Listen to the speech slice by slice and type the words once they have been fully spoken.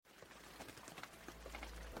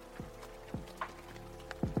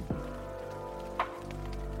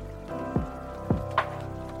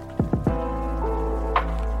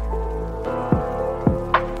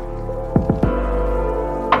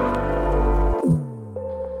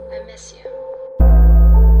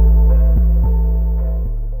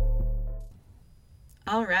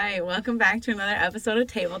right, welcome back to another episode of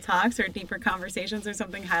Table Talks, where deeper conversations are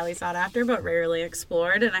something highly sought after but rarely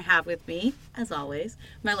explored. And I have with me, as always,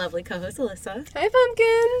 my lovely co-host Alyssa. Hi,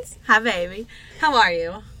 pumpkins. Hi, baby. How are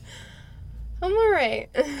you? I'm alright.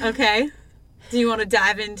 Okay. Do you want to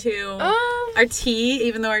dive into our tea,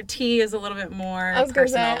 even though our tea is a little bit more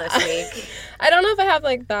personal this week? I don't know if I have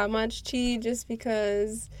like that much tea, just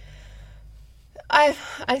because I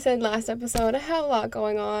said last episode I have a lot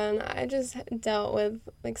going on. I just dealt with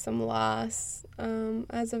like some loss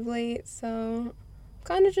as of late, so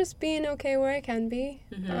kind of just being okay where I can be.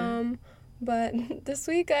 Mm-hmm. But this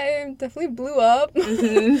week I definitely blew up,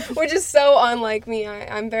 which is so unlike me.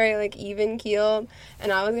 I'm very, like, even-keeled,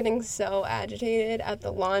 and I was getting so agitated at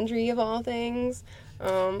the laundry of all things.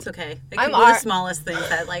 It's okay. It can be the smallest things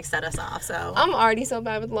that, like, set us off, so. I'm already so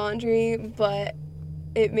bad with laundry, but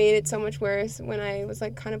it made it so much worse when I was,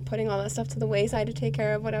 like, kind of putting all that stuff to the wayside to take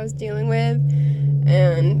care of what I was dealing with.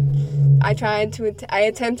 And I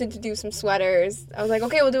attempted to do some sweaters. I was like,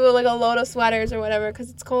 okay, we'll do, like, a load of sweaters or whatever, because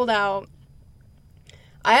it's cold out.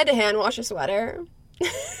 I had to hand wash a sweater.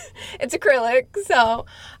 It's acrylic, so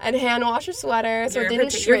I had to hand wash a sweater so it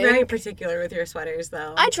didn't shrink. You're very particular with your sweaters,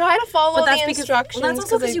 though. I try to follow the instructions. Well, that's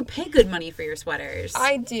also because you pay good money for your sweaters.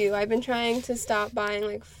 I do. I've been trying to stop buying,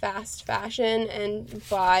 like, fast fashion and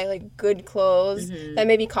buy, like, good clothes that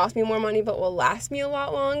maybe cost me more money but will last me a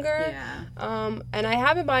lot longer. Yeah. And I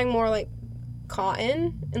have been buying more, like,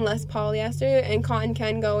 cotton and less polyester, and cotton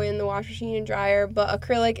can go in the wash machine and dryer, but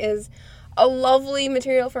acrylic is a lovely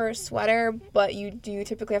material for a sweater, but you do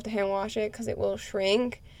typically have to hand wash it because it will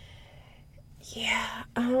shrink. Yeah,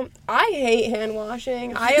 I hate hand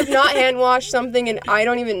washing. I have not hand washed something in I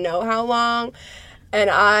don't even know how long, and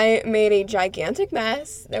I made a gigantic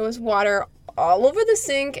mess. There was water all over the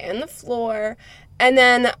sink and the floor, and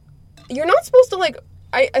then you're not supposed to, like,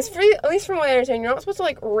 at least from what I understand, you're not supposed to,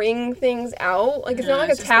 like, wring things out. Like, it's not like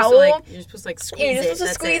a towel. You're supposed to, like, squeeze it. You're just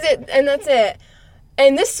supposed to squeeze it, and that's it.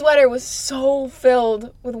 And this sweater was so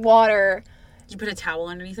filled with water. Did you put a towel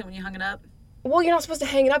underneath it when you hung it up? Well, you're not supposed to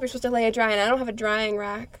hang it up. You're supposed to lay it dry, and I don't have a drying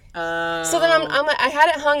rack. So then I'm like, I had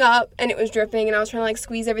it hung up, and it was dripping, and I was trying to, like,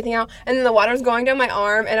 squeeze everything out, and then the water was going down my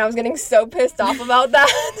arm, and I was getting so pissed off about that.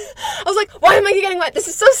 I was like, why am I getting wet? This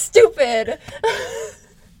is so stupid.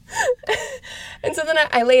 And so then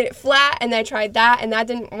I laid it flat, and I tried that, and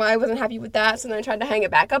I wasn't happy with that, so then I tried to hang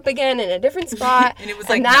it back up again in a different spot. And it was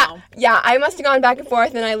like, no. Yeah, I must have gone back and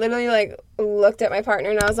forth, and I literally, like, looked at my partner,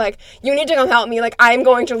 and I was like, you need to come help me. Like, I'm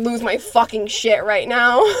going to lose my fucking shit right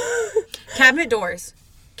now. Cabinet doors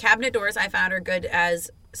I found are good as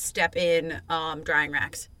step-in drying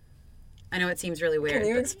racks. I know it seems really weird. Can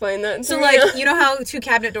you explain that to me? So, like, you know how two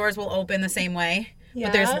cabinet doors will open the same way? Yeah.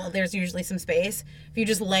 But there's usually some space. If you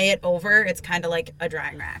just lay it over, it's kind of like a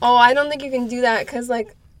drying rack. Oh, I don't think you can do that because,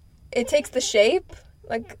 like, it takes the shape.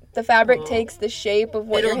 Like, the fabric takes the shape of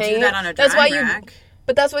what you're hanging. It'll do that on a drying rack.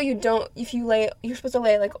 But that's why you don't, if you lay it, you're supposed to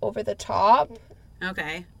lay it, like, over the top.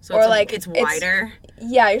 Okay. So it's wider?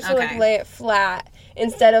 Yeah, you're supposed to, like, lay it flat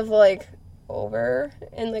instead of, like, over,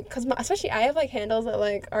 and, like, because especially I have, like, handles that,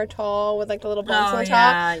 like, are tall with, like, the little bumps on the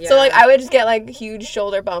top. Yeah. So, like, I would just get, like, huge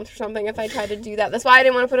shoulder bumps or something if I tried to do that. That's why I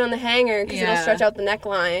didn't want to put it on the hanger, because it'll stretch out the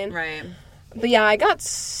neckline. Right. But yeah, I got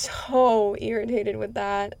so irritated with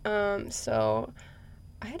that. So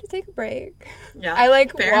I had to take a break. Yeah. I,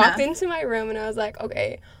 like, walked into my room and I was like,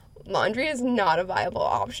 okay, laundry is not a viable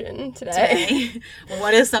option today.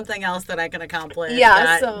 What is something else that I can accomplish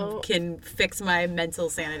can fix my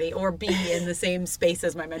mental sanity or be in the same space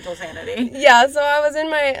as my mental sanity? Yeah, so I was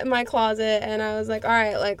in my closet and I was like, all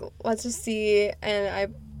right, like, let's just see.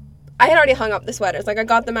 And I had already hung up the sweaters. Like, I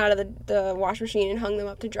got them out of the wash machine and hung them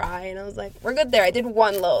up to dry. And I was like, we're good there. I did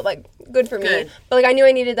one load. Like, good for me. But, like, I knew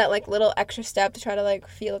I needed that, like, little extra step to try to, like,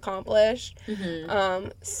 feel accomplished.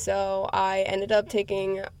 So I ended up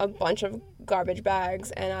taking a bunch of garbage bags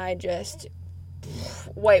and I just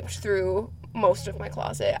wiped through most of my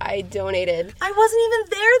closet. I donated. I wasn't even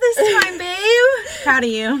there this time, babe. Proud of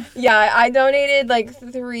you. Yeah, I donated like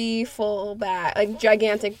 3 full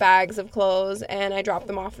gigantic bags of clothes, and I dropped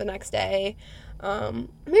them off the next day. Made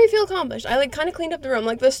me feel accomplished. I like kind of cleaned up the room.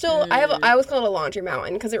 Like there's still, I always call it a laundry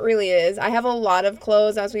mountain because it really is. I have a lot of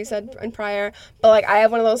clothes, as we said in prior, but like I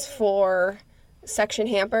have one of those 4 section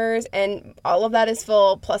hampers, and all of that is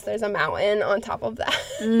full, plus there's a mountain on top of that.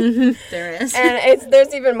 There is. And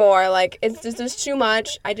there's even more. Like, it's just, there's too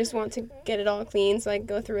much. I just want to get it all clean so I can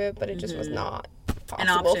go through it, but it just was not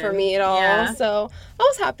possible for me at all. Yeah. So I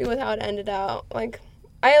was happy with how it ended out. Like,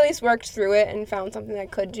 I at least worked through it and found something I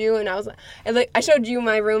could do, and I showed you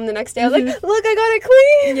my room the next day. I was like, look, I got it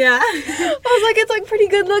clean. Yeah. I was like, it's like pretty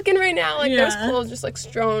good looking right now. Like there's clothes just like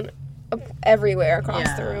strewn up everywhere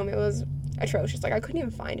across the room. It was atrocious. Like I couldn't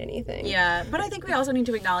even find anything. Yeah, but I think we also need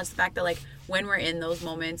to acknowledge the fact that like when we're in those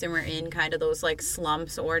moments and we're in kind of those like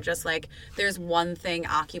slumps, or just like there's one thing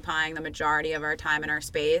occupying the majority of our time and our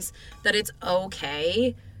space, that it's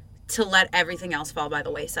okay to let everything else fall by the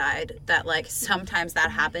wayside. That like sometimes that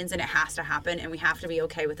happens and it has to happen, and we have to be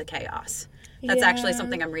okay with the chaos. That's actually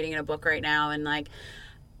something I'm reading in a book right now, and like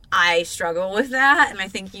I struggle with that, and I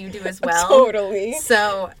think you do as well. Totally.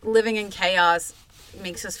 So living in chaos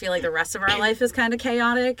makes us feel like the rest of our life is kind of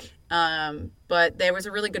chaotic. But there was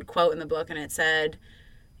a really good quote in the book, and it said,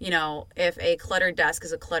 you know, if a cluttered desk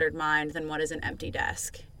is a cluttered mind, then what is an empty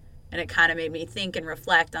desk? And it kind of made me think and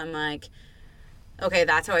reflect on like, okay,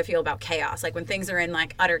 that's how I feel about chaos. Like when things are in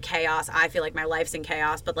like utter chaos, I feel like my life's in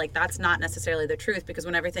chaos, but like that's not necessarily the truth, because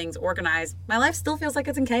when everything's organized, my life still feels like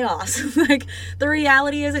it's in chaos. Like the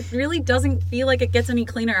reality is it really doesn't feel like it gets any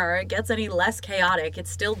cleaner or it gets any less chaotic.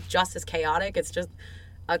 It's still just as chaotic. It's just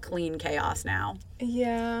a clean chaos now.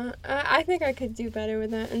 Yeah, I think I could do better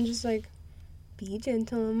with that and just like be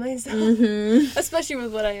gentle on myself, especially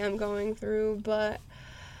with what I am going through. But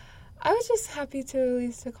I was just happy to at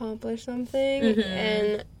least accomplish something,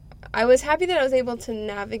 and I was happy that I was able to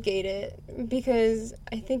navigate it, because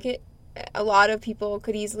I think a lot of people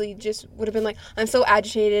could easily just would have been like, I'm so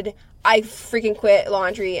agitated, I freaking quit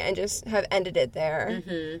laundry and just have ended it there.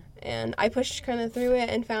 And I pushed kind of through it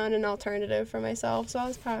and found an alternative for myself, so I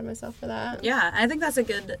was proud of myself for that. Yeah, I think that's a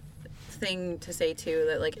good thing to say too,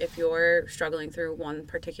 that like if you're struggling through one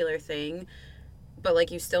particular thing, but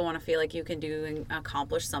like you still want to feel like you can do and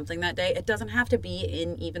accomplish something that day, it doesn't have to be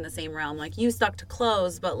in even the same realm. Like you stuck to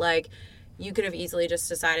clothes, but like you could have easily just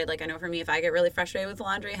decided, like I know for me, if I get really frustrated with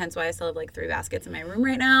laundry, hence why I still have like 3 baskets in my room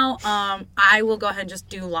right now, I will go ahead and just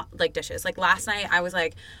do like dishes. Like last night I was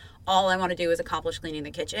like, all I want to do is accomplish cleaning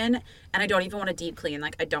the kitchen, and I don't even want to deep clean.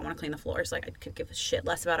 Like I don't want to clean the floors. Like I could give a shit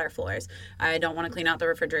less about our floors. I don't want to clean out the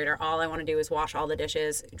refrigerator. All I want to do is wash all the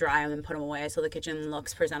dishes, dry them, and put them away so the kitchen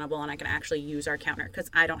looks presentable and I can actually use our counter,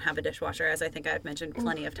 because I don't have a dishwasher, as I think I've mentioned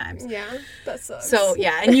plenty of times. Yeah, that sucks. So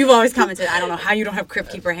yeah, and you've always commented, I don't know how you don't have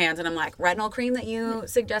Crypt Keeper hands, and I'm like, retinol cream that you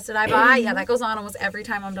suggested I buy, yeah, that goes on almost every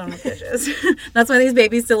time I'm done with dishes. That's why these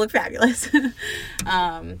babies still look fabulous.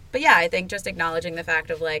 But yeah, I think just acknowledging the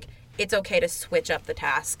fact of like, it's okay to switch up the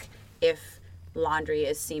task if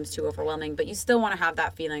laundry seems too overwhelming, but you still want to have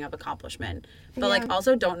that feeling of accomplishment. But like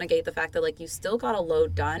also don't negate the fact that like you still got a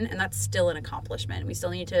load done, and that's still an accomplishment. We still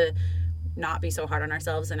need to not be so hard on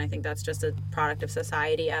ourselves, and I think that's just a product of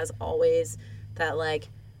society, as always, that like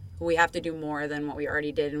we have to do more than what we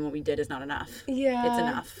already did, and what we did is not enough. Yeah, it's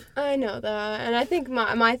enough. I know that, and I think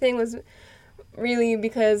my thing was really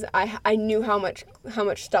because I knew how much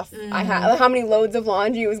stuff I had, how many loads of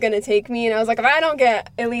laundry it was going to take me, and I was like, if I don't get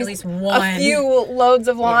at least one, a few loads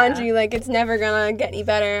of laundry, like it's never gonna get any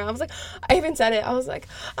better. I was like, I even said it, I was like,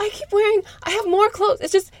 I have more clothes,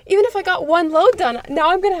 it's just, even if I got one load done,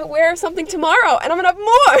 now I'm gonna wear something tomorrow and I'm gonna have more.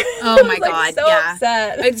 Oh my God, like, so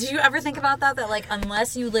upset. Did you ever think about that like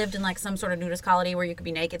unless you lived in like some sort of nudist colony where you could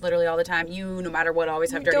be naked literally all the time, you, no matter what,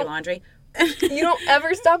 always have dirty laundry? You don't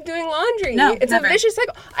ever stop doing laundry. No, it's never. a vicious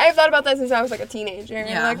cycle. I have thought about that since I was like a teenager.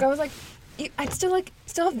 Yeah. Like I was like, I'd still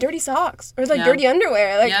have dirty socks or like dirty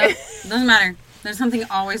underwear. Like doesn't matter. There's something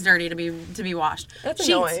always dirty to be washed. That's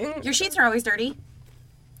sheets. Annoying. Your sheets are always dirty.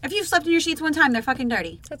 If you've slept in your sheets one time, they're fucking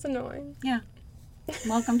dirty. That's annoying. Yeah.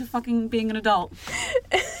 Welcome to fucking being an adult.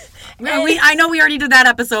 I know we already did that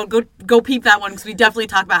episode. Go peep that one, because we definitely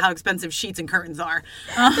talk about how expensive sheets and curtains are.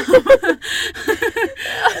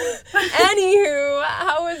 Anywho,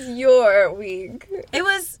 how was your week? It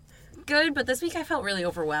was good, but this week I felt really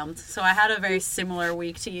overwhelmed. So I had a very similar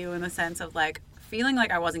week to you in the sense of like feeling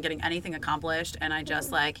like I wasn't getting anything accomplished, and I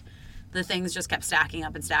just like the things just kept stacking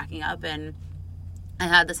up, and I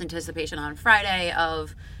had this anticipation on Friday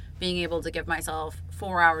of being able to give myself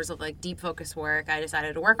 4 hours of like deep focused work. I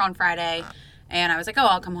decided to work on Friday, and I was like, oh,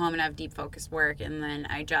 I'll come home and have deep focused work. And then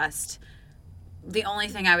the only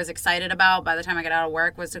thing I was excited about by the time I got out of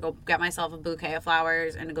work was to go get myself a bouquet of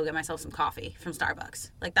flowers and to go get myself some coffee from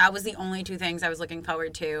Starbucks. Like that was the only 2 things I was looking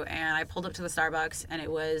forward to. And I pulled up to the Starbucks, and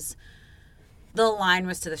the line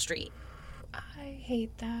was to the street. I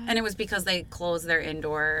hate that. And it was because they closed their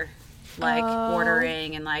indoor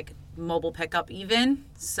ordering and like mobile pickup even,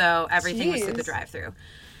 so everything was through the drive-through.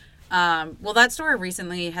 Well, that store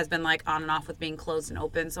recently has been like on and off with being closed and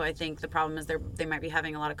open. So I think the problem is they might be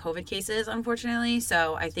having a lot of COVID cases, unfortunately.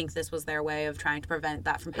 So I think this was their way of trying to prevent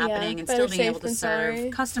that from happening and still being able to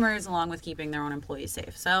serve customers along with keeping their own employees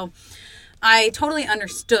safe. So I totally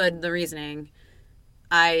understood the reasoning.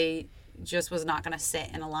 I just was not going to sit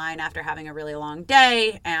in a line after having a really long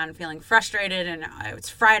day and feeling frustrated, and it's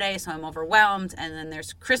Friday, so I'm overwhelmed, and then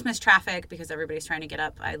there's Christmas traffic because everybody's trying to get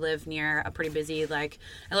up. I live near a pretty busy, I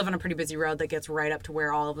live on a pretty busy road that gets right up to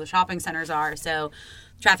where all of the shopping centers are, so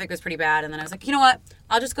traffic was pretty bad, and then I was like, you know what,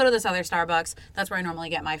 I'll just go to this other Starbucks. That's where I normally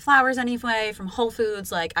get my flowers anyway, from Whole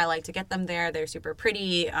Foods. I like to get them there. They're super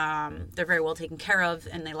pretty. They're very well taken care of,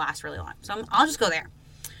 and they last really long, so I'll just go there.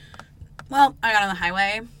 Well, I got on the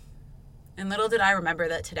highway, and little did I remember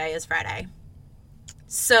that today is Friday.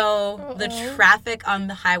 So the traffic on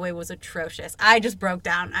the highway was atrocious. I just broke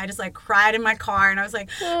down. I just cried in my car, and I was so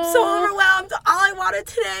overwhelmed. All I wanted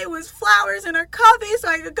today was flowers and a coffee so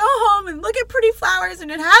I could go home and look at pretty flowers and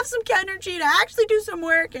have some energy to actually do some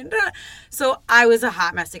work. And so I was a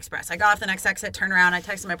hot mess express. I got off the next exit, turned around, I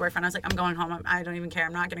texted my boyfriend. I was like, I'm going home. I don't even care.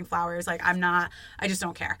 I'm not getting flowers. I just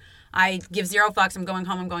don't care. I give zero fucks. I'm going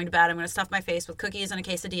home. I'm going to bed. I'm going to stuff my face with cookies and a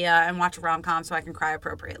quesadilla and watch a rom-com so I can cry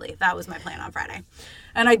appropriately. That was my plan on Friday.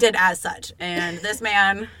 And I did as such. And this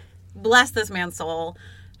man, bless this man's soul,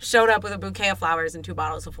 showed up with a bouquet of flowers and 2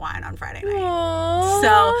 bottles of wine on Friday night. Aww.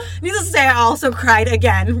 So, needless to say, I also cried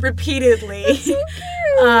again, repeatedly. That's so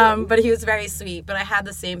cute. But he was very sweet. But I had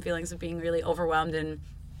the same feelings of being really overwhelmed and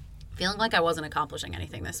feeling like I wasn't accomplishing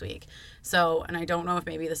anything this week. So, and I don't know if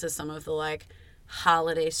maybe this is some of the,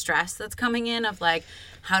 holiday stress that's coming in of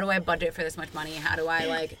how do I budget for this much money? How do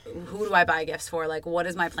I who do I buy gifts for? What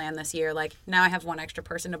is my plan this year? Now I have one extra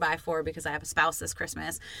person to buy for because I have a spouse this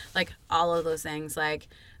Christmas. All of those things,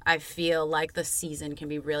 I feel like the season can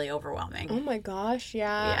be really overwhelming. Oh my gosh,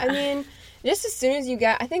 yeah. I mean, just as soon as you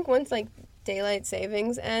get, I think once daylight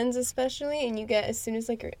savings ends especially, and you get as soon as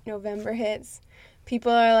your November hits,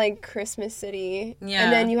 people are Christmas City. Yeah.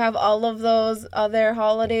 And then you have all of those other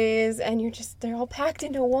holidays, and they're all packed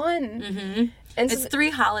into one. Mm-hmm. And it's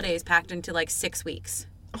 3 holidays packed into 6 weeks.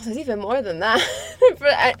 Oh, there's even more than that.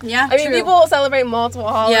 Yeah, I mean, people celebrate multiple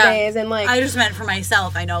holidays, and I just meant for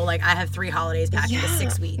myself. I know, I have 3 holidays packed into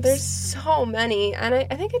 6 weeks. There's so many, and I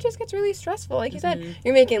think it just gets really stressful. Like you said,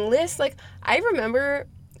 you're making lists. I remember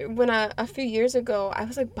when a few years ago, I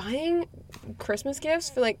was buying Christmas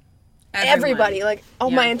gifts for everybody,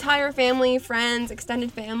 my entire family, friends,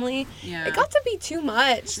 extended family. Yeah. It got to be too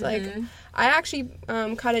much. I actually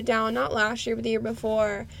cut it down, not last year, but the year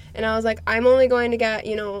before. And I was I'm only going to get,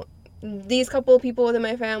 these couple of people within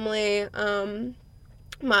my family,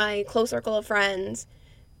 my close circle of friends,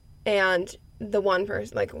 and the one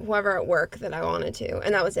person, whoever at work that I wanted to.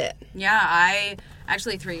 And that was it. Yeah, I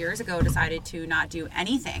actually 3 years ago decided to not do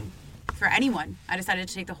anything for anyone. I decided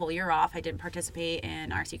to take the whole year off. I didn't participate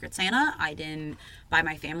in our Secret Santa. I didn't buy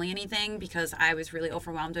my family anything because I was really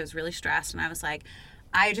overwhelmed. I was really stressed, and I was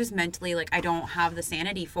I just mentally, I don't have the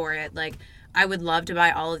sanity for it. I would love to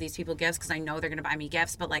buy all of these people gifts because I know they're going to buy me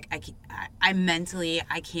gifts, but I mentally,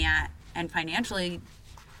 I can't, and financially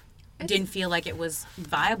didn't feel like it was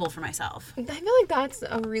viable for myself. I feel that's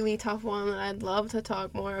a really tough one that I'd love to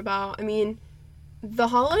talk more about. I mean, the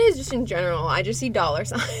holidays just in general, I just see dollar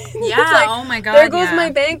signs. Yeah, oh my God, there goes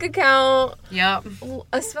my bank account. Yep.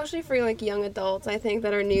 Especially for young adults, I think,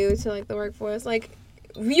 that are new to the workforce.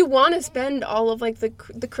 You want to spend all of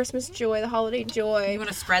the Christmas joy, the holiday joy. You want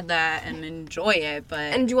to spread that and enjoy it,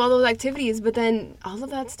 and do all those activities, but then all of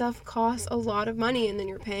that stuff costs a lot of money, and then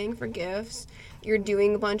you're paying for gifts. You're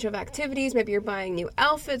doing a bunch of activities. Maybe you're buying new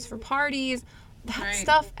outfits for parties. That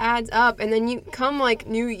stuff adds up, and then you come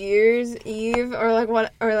New Year's Eve or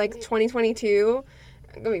 2022,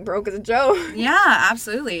 I'm gonna be broke as a joke. Yeah,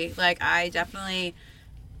 absolutely. I definitely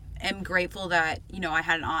am grateful that I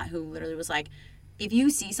had an aunt who literally was if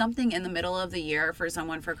you see something in the middle of the year for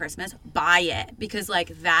someone for Christmas, buy it, because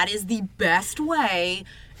that is the best way.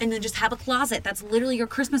 And then just have a closet that's literally your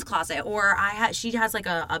Christmas closet. Or she has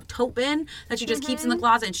a tote bin that she just keeps in the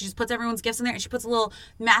closet, and she just puts everyone's gifts in there, and she puts a little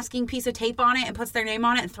masking piece of tape on it and puts their name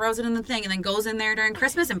on it and throws it in the thing, and then goes in there during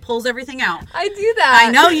Christmas and pulls everything out. I do that.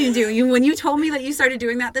 I know you do. When you told me that you started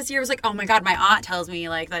doing that this year, I was oh my God, my aunt tells me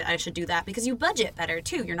that I should do that, because you budget better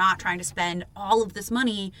too. You're not trying to spend all of this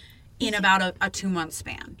money in about a 2-month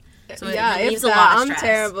span. So yeah, it leaves if a that, lot of I'm stress.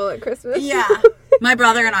 terrible at Christmas. Yeah. My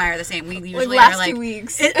brother and I are the same. We usually like last are like 2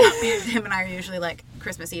 weeks. him and I are usually like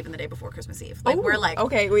Christmas Eve and the day before Christmas Eve. Like we're like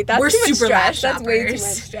okay, wait, that's we're too much super last stress. That's way too shoppers.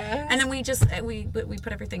 much stress. And then we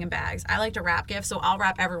put everything in bags. I like to wrap gifts, so I'll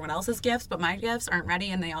wrap everyone else's gifts, but my gifts aren't ready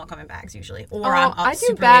and they all come in bags usually. Or I'm up I do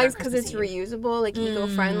super late on bags because it's Christmas Eve. reusable, like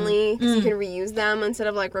eco-friendly, because you can reuse them instead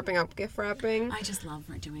of like ripping up gift wrapping. I just love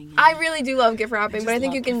doing it. I really do love gift wrapping, but I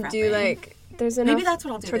think love you can gift do wrapping. like there's enough Maybe that's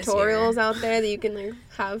what I'll do this tutorials year. out there that you can like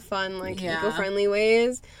have fun like Yeah. eco-friendly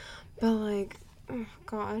ways. But like, oh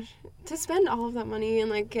gosh, to spend all of that money and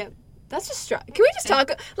like get that's just stress. Can we just talk?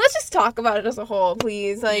 Let's just talk about it as a whole,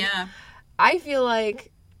 please. Like, yeah. I feel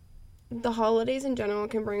like the holidays in general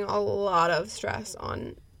can bring a lot of stress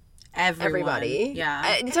on everybody.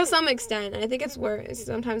 Yeah. To some extent. I think it's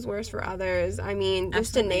sometimes worse for others. I mean, just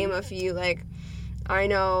Absolutely. to name a few, like, I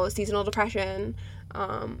know seasonal depression,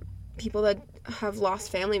 people that have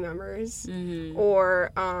lost family members,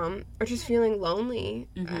 or just feeling lonely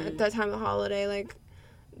at that time of the holiday. Like,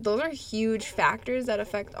 those are huge factors that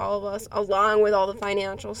affect all of us, along with all the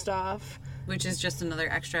financial stuff. Which is just another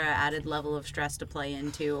extra added level of stress to play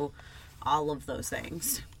into all of those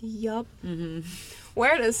things. Yup.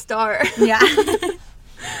 Where to start? Yeah.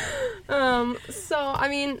 So, I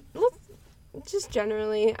mean, just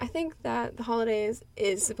generally, I think that the holidays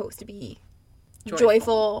is supposed to be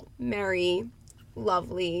joyful, merry,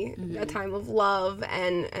 lovely, a time of love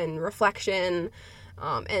and reflection,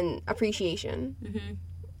 and appreciation.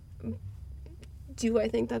 Do I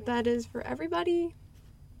think that is for everybody?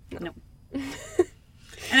 No.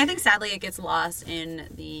 And I think sadly it gets lost in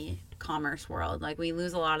the commerce world. Like we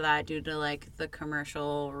lose a lot of that due to like the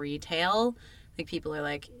commercial retail. Like people are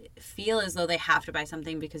like feel as though they have to buy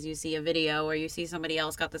something because you see a video or you see somebody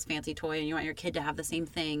else got this fancy toy and you want your kid to have the same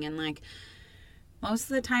thing. And like most of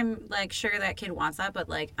the time, like sure that kid wants that, but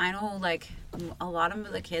like I know like a lot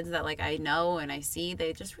of the kids that like I know and I see,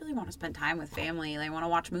 they just really want to spend time with family. They want to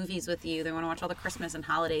watch movies with you. They want to watch all the Christmas and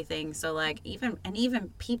holiday things. So like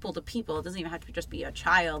even people to people, it doesn't even have to just be a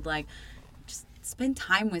child. Like just spend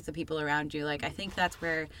time with the people around you. Like I think that's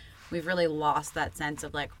where we've really lost that sense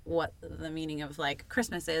of like what the meaning of like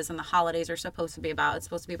Christmas is and the holidays are supposed to be about. It's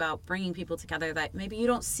supposed to be about bringing people together that maybe you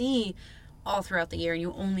don't see all throughout the year and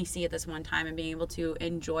you only see it this one time, and being able to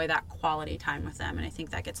enjoy that quality time with them. And I think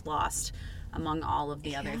that gets lost among all of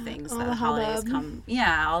the other things all that the the holidays hubbub.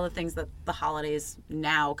 all the things that the holidays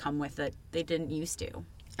now come with that they didn't used to.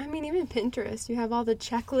 I mean, even Pinterest, you have all the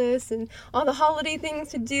checklists and all the holiday things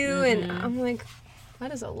to do, and I'm like,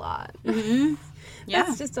 that is a lot. Yeah.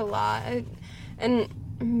 That's just a lot. And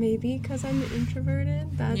maybe because I'm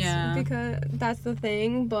introverted, because that's the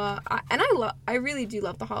thing. But I really do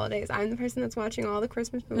love the holidays. I'm the person that's watching all the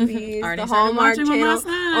Christmas movies, Already the started Hallmark watching them channel. last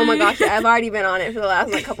night. Oh my gosh, yeah, I've already been on it for the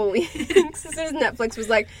last like couple weeks. As soon as Netflix was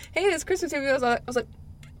like, "Hey, this Christmas movie," I was like,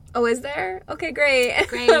 "Oh, is there? Okay, great.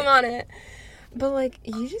 I'm on it." But like,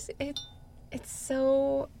 it's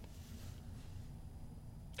so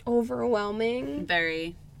overwhelming.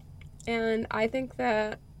 Very. And I think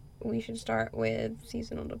that we should start with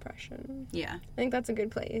seasonal depression. Yeah. I think that's a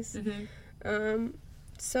good place.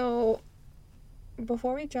 So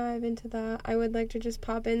before we dive into that, I would like to just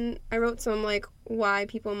pop in. I wrote some like why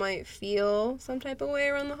people might feel some type of way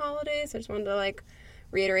around the holidays. I just wanted to like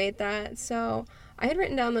reiterate that. So I had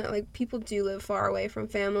written down that like people do live far away from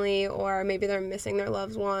family, or maybe they're missing their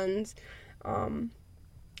loved ones.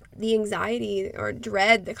 The anxiety or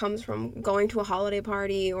dread that comes from going to a holiday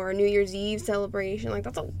party or a New Year's Eve celebration, like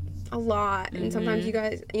that's a lot. And sometimes you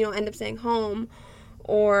guys, end up staying home,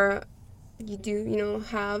 or you do,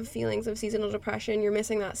 have feelings of seasonal depression. You're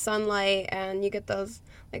missing that sunlight and you get those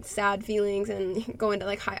like sad feelings and you go into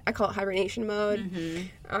like I call it hibernation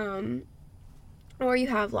mode. Or you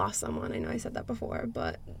have lost someone. I know I said that before,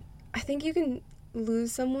 but I think you can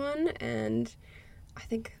lose someone, and I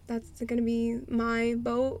think that's going to be my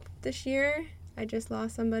boat this year. I just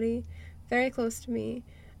lost somebody very close to me.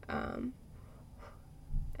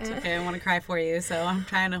 It's okay. I want to cry for you, so I'm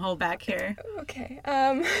trying to hold back here. Okay.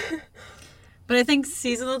 But I think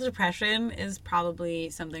seasonal depression is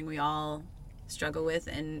probably something we all struggle with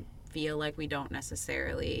and feel like we don't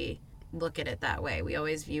necessarily look at it that way. We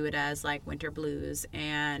always view it as like winter blues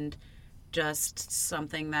and just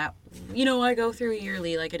something that, I go through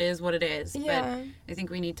yearly. Like it is what it is. Yeah. But I think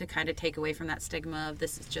we need to kind of take away from that stigma of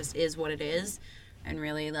this just is what it is, and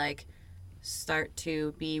really like start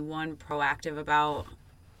to be proactive about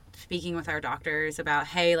speaking with our doctors about,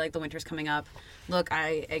 hey, like the winter's coming up. Look,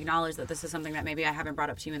 I acknowledge that this is something that maybe I haven't brought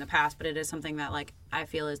up to you in the past, but it is something that like I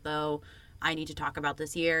feel as though I need to talk about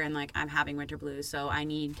this year, and like I'm having winter blues, so I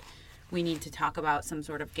need we need to talk about some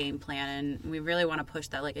sort of game plan. And we really want to push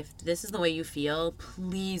that, like, if this is the way you feel,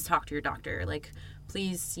 please talk to your doctor. Like,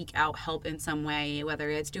 please seek out help in some way, whether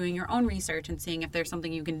it's doing your own research and seeing if there's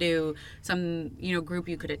something you can do, some, group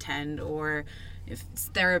you could attend, or if it's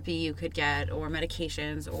therapy you could get, or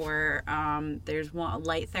medications, or there's one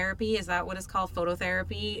light therapy, is that what it's called?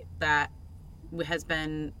 Phototherapy, that has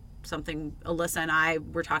been something Alyssa and I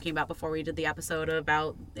were talking about before we did the episode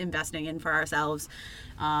about investing in for ourselves.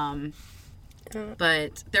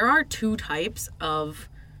 But there are 2 types of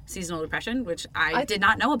seasonal depression, which I did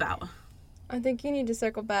not know about. I think you need to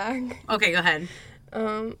circle back. Okay, go ahead.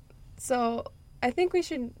 So I think we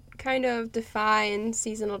should kind of define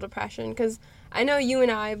seasonal depression, because I know you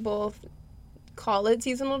and I both call it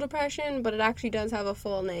seasonal depression, but it actually does have a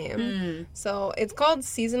full name. So it's called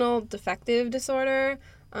seasonal affective disorder,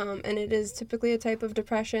 and it is typically a type of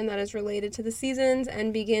depression that is related to the seasons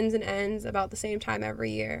and begins and ends about the same time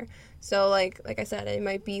every year. So like I said, it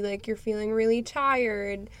might be like you're feeling really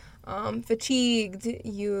tired, fatigued,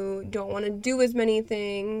 you don't want to do as many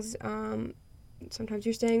things, sometimes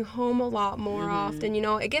you're staying home a lot more often.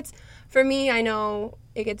 It gets, for me, I know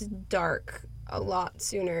it gets dark a lot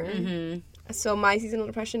sooner. So my seasonal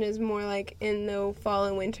depression is more like in the fall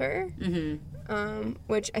and winter,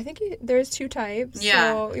 which I think there's 2 types.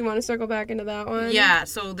 Yeah. So you want to circle back into that one? Yeah,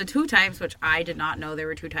 so the 2 types, which I did not know there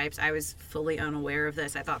were 2 types. I was fully unaware of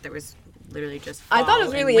this. I thought there was literally just fall I thought it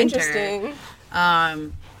was really interesting.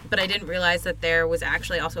 But I didn't realize that there was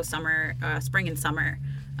actually also spring and summer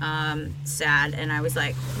SAD. And I was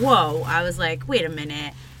like, whoa. I was like, wait a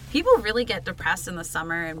minute. People really get depressed in the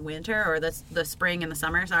summer and winter, or the spring and the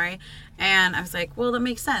summer, sorry. And I was like, well, that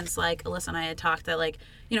makes sense. Like, Alyssa and I had talked that, like,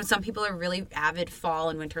 some people are really avid fall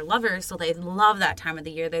and winter lovers, so they love that time of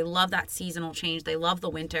the year. They love that seasonal change. They love the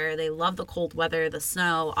winter. They love the cold weather, the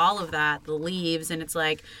snow, all of that, the leaves. And it's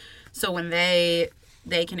like, so when they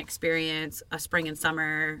can experience a spring and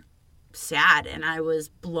summer SAD, and I was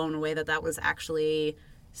blown away that was actually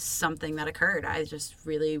something that occurred. I just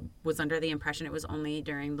really was under the impression it was only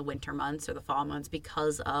during the winter months or the fall months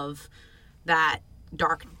because of that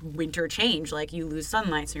dark winter change. Like, you lose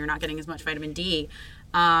sunlight, so you're not getting as much vitamin D.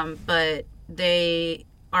 But they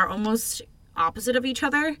are almost opposite of each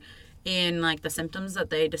other in, like, the symptoms that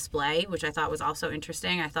they display, which I thought was also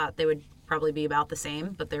interesting. I thought they would probably be about the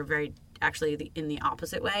same, but they're very actually in the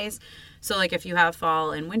opposite ways. So, like, if you have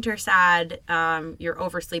fall and winter SAD, you're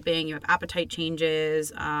oversleeping, you have appetite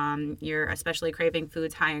changes, you're especially craving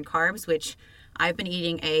foods high in carbs, which I've been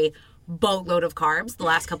eating a boatload of carbs the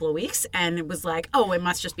last couple of weeks, and it was like, oh, it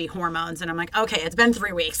must just be hormones. And I'm like, okay, it's been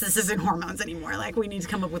 3 weeks. This isn't hormones anymore. Like, we need to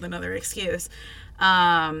come up with another excuse.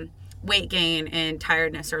 Weight gain and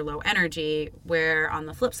tiredness or low energy, where on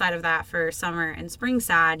the flip side of that, for summer and spring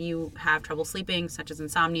SAD, you have trouble sleeping, such as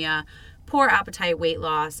insomnia, poor appetite, weight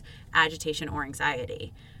loss, agitation, or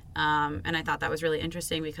anxiety. And I thought that was really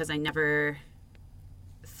interesting because I never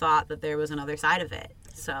thought that there was another side of it.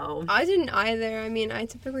 So I didn't either. I mean, I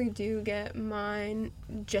typically do get mine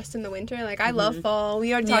just in the winter. Like, I love fall.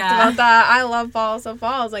 We already talked about that. I love fall, so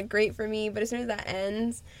fall is, like, great for me. But as soon as that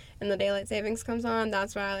ends and the daylight savings comes on,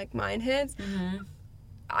 that's where mine hits.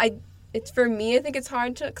 It's for me, I think it's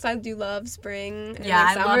hard to, because I do love spring and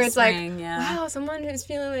I summer. love it's spring, like, wow, someone who's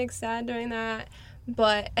feeling, like, sad during that.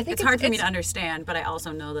 But I think it's hard for me to understand, but I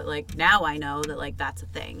also know that, like, now I know that, like, that's a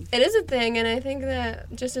thing. It is a thing, and I think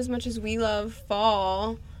that just as much as we love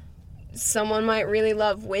fall, someone might really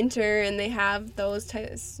love winter, and they have those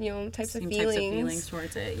types of feelings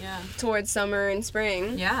towards it, towards summer and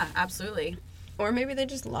spring. Yeah, absolutely. Or maybe they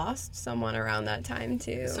just lost someone around that time,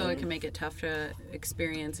 too. So it can make it tough to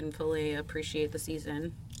experience and fully appreciate the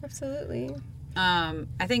season. Absolutely.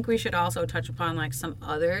 I think we should also touch upon, like, some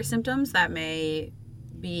other symptoms that may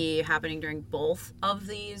be happening during both of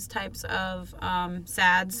these types of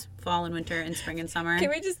SADs, fall and winter and spring and summer.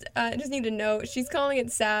 Can we just need to note, she's calling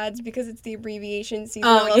it SADs because it's the abbreviation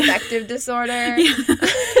seasonal affective disorder. Just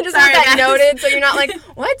want that noted so you're not like,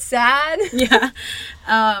 what's SAD?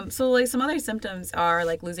 So, like, some other symptoms are,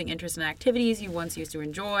 like, losing interest in activities you once used to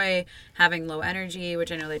enjoy, having low energy,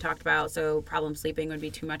 which I know they talked about, so problem sleeping would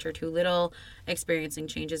be too much or too little, experiencing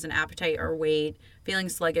changes in appetite or weight, feeling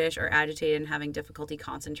sluggish or agitated, and having difficulty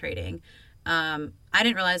concentrating. I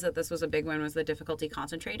didn't realize that this was a big one, was the difficulty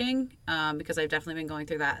concentrating, because I've definitely been going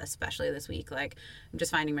through that, especially this week. Like, I'm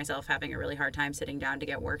just finding myself having a really hard time sitting down to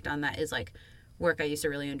get work done that is, like, work I used to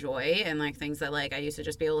really enjoy, and, like, things that, like, I used to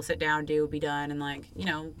just be able to sit down, do, be done, and, like,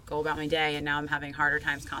 go about my day, and now I'm having harder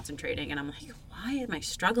times concentrating, and I'm like, why am I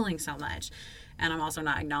struggling so much? And I'm also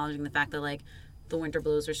not acknowledging the fact that, like, the winter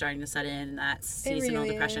blues are starting to set in, and that seasonal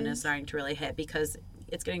depression is starting to really hit, because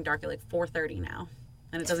it's getting dark at like 4:30 now.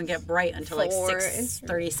 And it doesn't get bright until like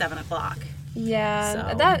 6:30, 7 o'clock. Yeah,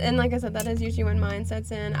 So. that, and like I said, that is usually when mine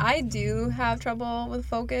sets in. I do have trouble with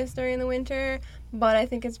focus during the winter, but I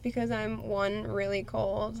think it's because I'm, one, really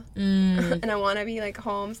cold, and I want to be like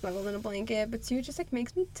home, snuggled in a blanket, but two, it just like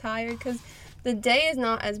makes me tired because the day is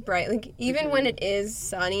not as bright. Like, even when it is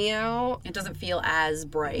sunny out, it doesn't feel as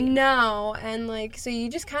bright. No, and like, so you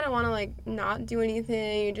just kind of want to like not do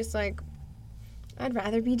anything. You're just like, I'd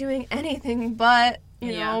rather be doing anything but,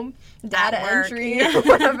 you know, data entry or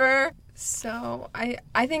whatever. So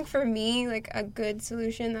I think for me, like, a good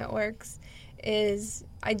solution that works is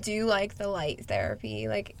I do like the light therapy.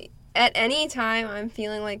 Like, at any time I'm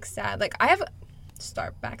feeling like sad, like, I have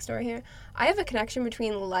backstory here. I have a connection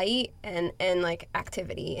between light and like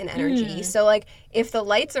activity and energy. So like if the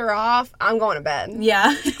lights are off, I'm going to bed.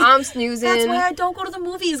 Yeah. I'm snoozing. That's why I don't go to the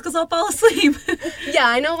movies, because I'll fall asleep. Yeah,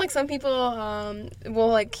 I know like some people will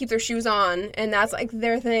like keep their shoes on, and that's like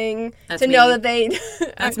their thing. That's to me. Know that they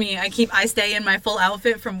That's me. I stay in my full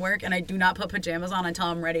outfit from work, and I do not put pajamas on until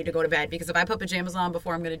I'm ready to go to bed, because if I put pajamas on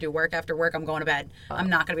before I'm going to do work after work, I'm going to bed. I'm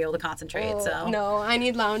not going to be able to concentrate. So no, I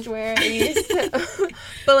need loungewear at least.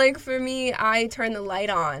 But like for me, I turn the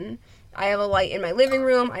light on. I have a light in my living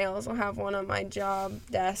room. I also have one on my job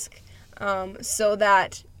desk, so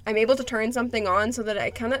that I'm able to turn something on so that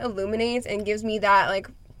it kind of illuminates and gives me that like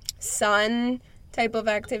sun type of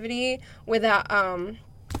activity without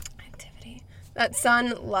that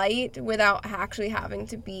sunlight without actually having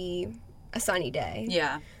to be a sunny day.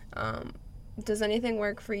 Yeah. Does anything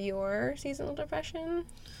work for your seasonal depression?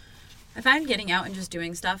 If I'm getting out and just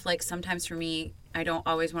doing stuff, like sometimes for me, I don't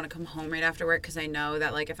always want to come home right after work, because I know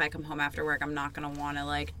that like if I come home after work, I'm not going to want to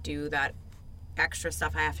like do that extra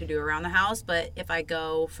stuff I have to do around the house. But if I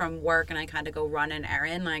go from work and I kind of go run an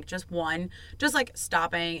errand, like just like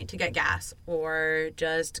stopping to get gas, or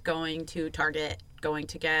just going to Target, going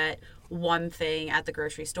to get one thing at the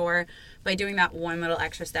grocery store, by doing that one little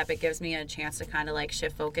extra step, it gives me a chance to kind of like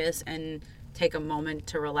shift focus and take a moment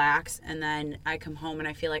to relax. And then I come home and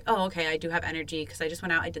I feel like, oh, okay, I do have energy because I just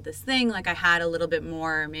went out, I did this thing, like I had a little bit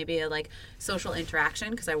more, maybe a like social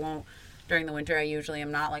interaction, because I won't, during the winter I usually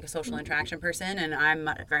am not like a social interaction person, and I'm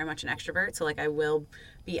very much an extrovert, so like I will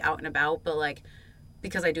be out and about, but like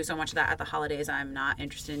because I do so much of that at the holidays, I'm not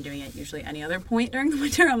interested in doing it usually any other point during the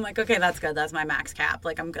winter. I'm like, okay, that's good, that's my max cap,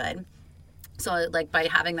 like I'm good. So, like, by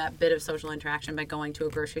having that bit of social interaction, by going to a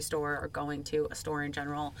grocery store or going to a store in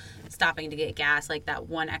general, stopping to get gas, like, that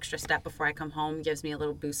one extra step before I come home gives me a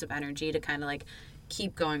little boost of energy to kind of, like,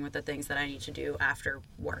 keep going with the things that I need to do after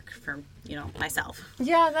work for, you know, myself.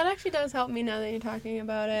 Yeah, that actually does help me now that you're talking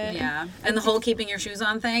about it. Yeah. And the whole keeping your shoes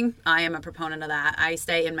on thing, I am a proponent of that. I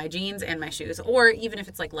stay in my jeans and my shoes, or even if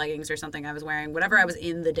it's like leggings or something I was wearing, whatever I was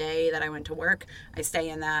in the day that I went to work, I stay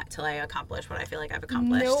in that till I accomplish what I feel like I've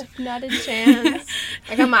accomplished. Nope, not a chance.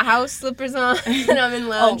 I got my house slippers on and I'm in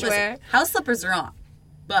loungewear. House slippers are on,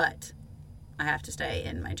 but I have to stay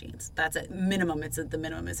in my jeans. That's it. Minimum. The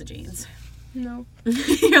minimum is a jeans. No.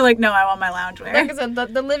 You're like, no, I want my loungewear. Like I said,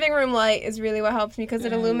 the living room light is really what helps me, because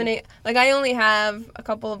it illuminates. Like, I only have a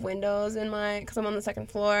couple of windows in because I'm on the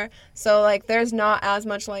second floor. So, like, there's not as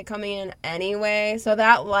much light coming in anyway. So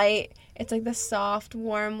that light, it's like the soft,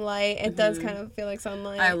 warm light. It does kind of feel like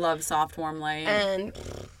sunlight. I love soft, warm light. And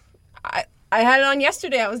I had it on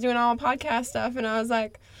yesterday. I was doing all podcast stuff, and I was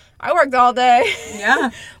like, I worked all day.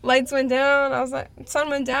 Yeah. Lights went down. I was like,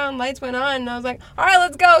 sun went down, lights went on. And I was like, all right,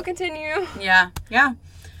 let's go, continue. Yeah.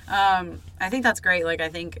 I think that's great. Like, I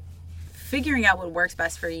think figuring out what works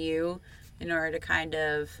best for you in order to kind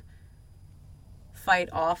of fight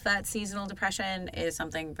off that seasonal depression is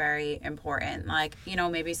something very important. Like, you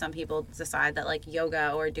know, maybe some people decide that like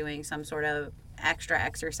yoga or doing some sort of extra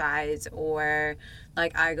exercise, or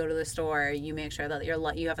like I go to the store, you make sure that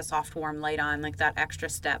you have a soft warm light on, like that extra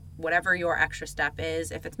step, whatever your extra step is.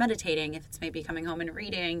 If it's meditating, if it's maybe coming home and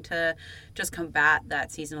reading to just combat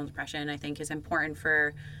that seasonal depression, I think is important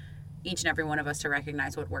for each and every one of us to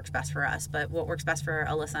recognize what works best for us. But what works best for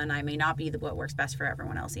Alyssa and I may not be what works best for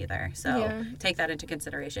everyone else either. So take that into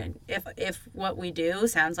consideration. If what we do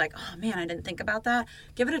sounds like, oh man, I didn't think about that,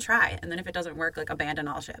 give it a try. And then if it doesn't work, like abandon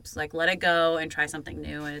all ships. Like let it go and try something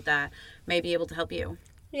new, and that may be able to help you.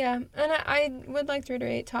 Yeah, and I would like to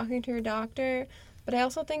reiterate talking to your doctor, but I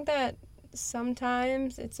also think that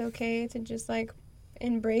sometimes it's okay to just like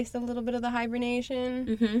embrace a little bit of the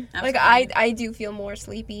hibernation. Mm-hmm, like I do feel more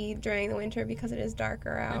sleepy during the winter because it is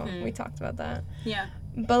darker out. Mm-hmm. We talked about that. Yeah.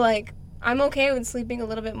 But like I'm okay with sleeping a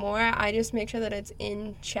little bit more. I just make sure that it's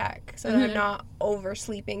in check so that I'm not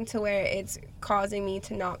oversleeping to where it's causing me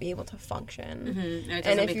to not be able to function.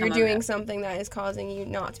 And if you're doing something that is causing you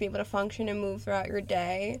not to be able to function and move throughout your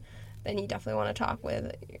day, then you definitely want to talk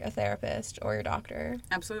with a therapist or your doctor.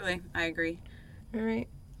 Absolutely. I agree. All right.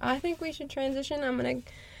 I think we should transition. I'm going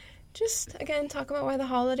to just, again, talk about why the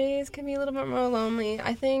holidays can be a little bit more lonely.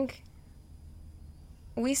 I think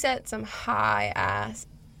we set some high-ass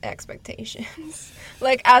expectations.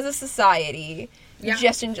 Like, as a society,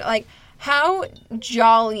 just enjoy, like, how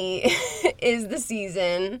jolly is the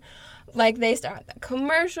season? Like, they start the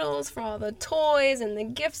commercials for all the toys and the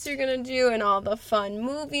gifts you're gonna do and all the fun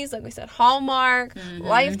movies. Like we said, Hallmark,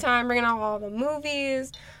 Lifetime, bringing out all the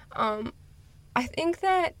movies. I think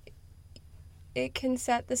that it can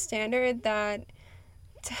set the standard that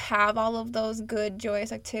to have all of those good,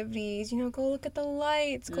 joyous activities, go look at the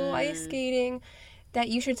lights, go ice skating, that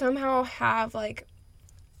you should somehow have, like,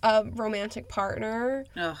 a romantic partner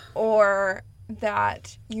or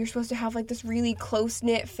that you're supposed to have, like, this really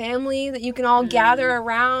close-knit family that you can all gather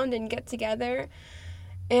around and get together.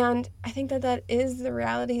 And I think that is the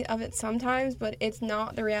reality of it sometimes, but it's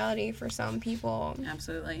not the reality for some people.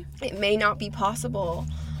 Absolutely. It may not be possible.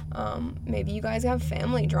 Maybe you guys have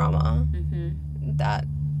family drama. That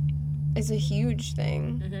is a huge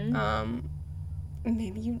thing.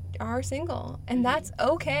 Maybe you are single, and that's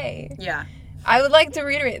okay. Yeah. I would like to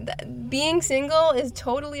reiterate that being single is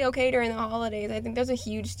totally okay during the holidays. I think there's a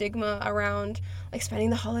huge stigma around, like,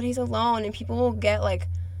 spending the holidays alone, and people will get, like,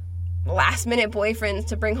 last-minute boyfriends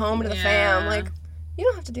to bring home to the fam. Like, you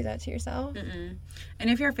don't have to do that to yourself. And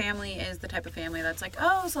if your family is the type of family that's like,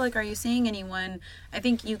 oh, so, like, are you seeing anyone? I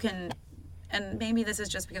think you can, and maybe this is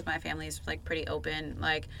just because my family is, like, pretty open.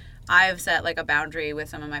 Like, I've set, like, a boundary with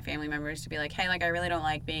some of my family members to be like, hey, like, I really don't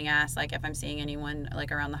like being asked, like, if I'm seeing anyone,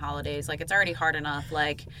 like, around the holidays. Like, it's already hard enough.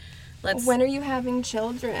 Like, let's... When are you having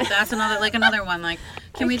children? That's another one. Like,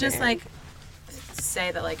 can we just, like,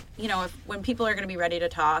 say that, like, when people are going to be ready to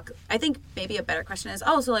talk, I think maybe a better question is,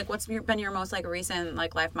 oh, so, like, what's been your most, like, recent,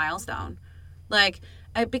 like, life milestone? Like,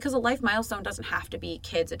 because a life milestone doesn't have to be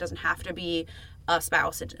kids. It doesn't have to be a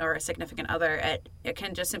spouse or a significant other. It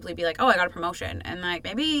can just simply be like, oh, I got a promotion. And, like,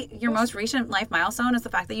 maybe your most recent life milestone is the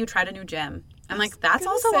fact that you tried a new gym. And, like, that's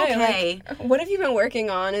also okay. Like, what have you been working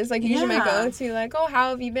on is, like, usually my go-to. Like, oh, how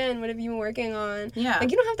have you been? What have you been working on? Yeah. Like,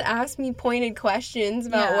 you don't have to ask me pointed questions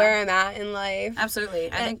about where I'm at in life.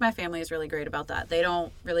 Absolutely. I think my family is really great about that. They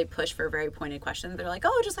don't really push for very pointed questions. They're like,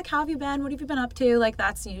 oh, just, like, how have you been? What have you been up to? Like,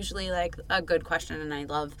 that's usually, like, a good question. And I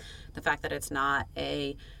love the fact that it's not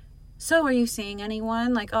a... So, are you seeing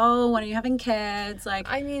anyone? Like, oh, when are you having kids? Like,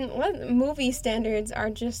 I mean, what movie standards are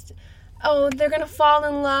just, oh, they're gonna fall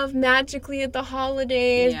in love magically at the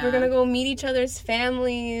holidays. Yeah. We're gonna go meet each other's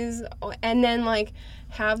families, and then, like,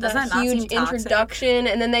 have that huge introduction,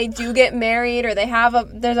 and then they do get married, or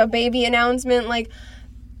there's a baby announcement. Like,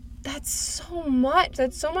 that's so much.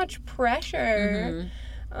 That's so much pressure.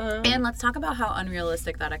 And let's talk about how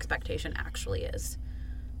unrealistic that expectation actually is.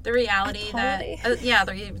 The reality that,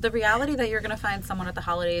 the reality that you're going to find someone at the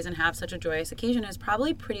holidays and have such a joyous occasion is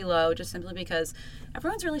probably pretty low, just simply because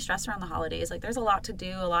everyone's really stressed around the holidays. Like, there's a lot to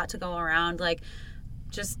do, a lot to go around. Like,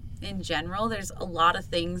 just in general, there's a lot of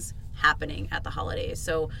things happening at the holidays.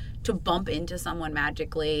 So to bump into someone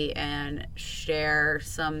magically and share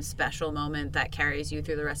some special moment that carries you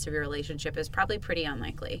through the rest of your relationship is probably pretty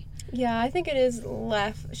unlikely. Yeah, I think it is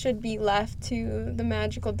should be left to the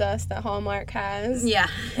magical dust that Hallmark has. Yeah.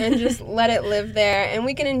 And just let it live there. And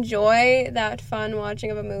we can enjoy that fun watching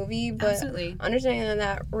of a movie, but Absolutely. Understanding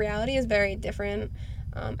that reality is very different.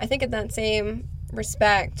 I think in that same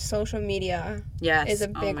respect, social media is a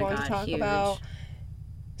big one to talk about.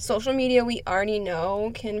 Social media, we already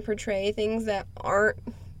know, can portray things that aren't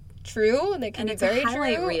true. They can be very true. It's a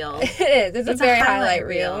highlight reel. It is. It's a very highlight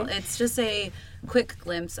reel. It's just a quick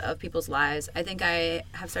glimpse of people's lives. I think I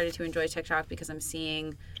have started to enjoy TikTok because I'm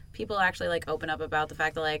seeing people actually, like, open up about the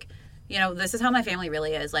fact that, like, this is how my family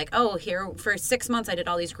really is. Like, oh, here for 6 months I did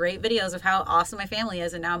all these great videos of how awesome my family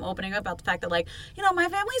is, and now I'm opening up about the fact that, like, my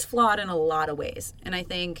family's flawed in a lot of ways. And I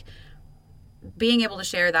think being able to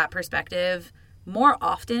share that perspective more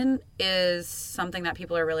often is something that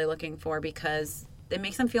people are really looking for, because it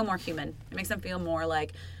makes them feel more human. It makes them feel more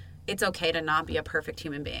like it's okay to not be a perfect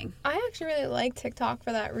human being. I actually really like TikTok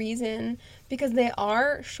for that reason, because they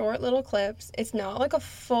are short little clips. It's not like a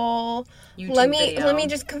full YouTube video. Let me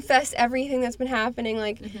just confess everything that's been happening.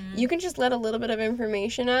 Like, you can just let a little bit of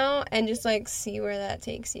information out and just, like, see where that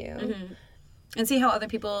takes you. And see how other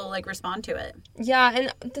people, like, respond to it. Yeah,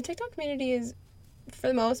 and the TikTok community is for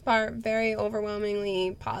the most part, very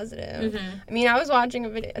overwhelmingly positive. Mm-hmm. I mean, I was watching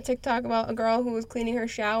a TikTok about a girl who was cleaning her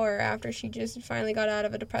shower after she just finally got out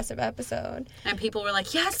of a depressive episode. And people were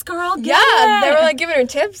like, yes, girl, get Yeah, it! they were, like, giving her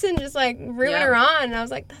tips and just, like, rooting Yep. her on. And I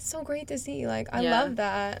was like, that's so great to see. Like, I love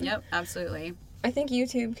that. Yep, absolutely. I think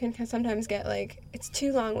YouTube can sometimes get, like, it's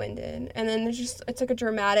too long-winded. And then it's like a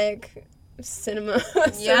dramatic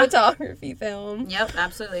cinematography film. Yep,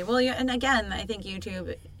 absolutely. Well, yeah, and again, I think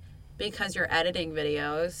YouTube, because you're editing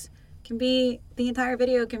videos, the entire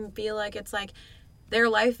video can feel like it's like their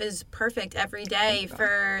life is perfect every day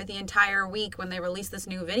for the entire week when they release this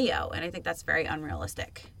new video. And I think that's very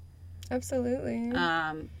unrealistic. Absolutely.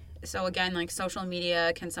 So again, like social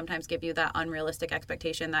media can sometimes give you that unrealistic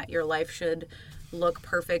expectation that your life should look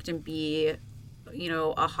perfect and be, you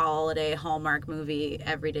know, a holiday Hallmark movie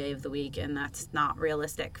every day of the week. And that's not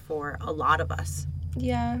realistic for a lot of us.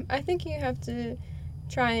 Yeah, I think you have to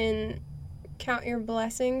try and count your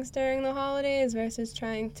blessings during the holidays versus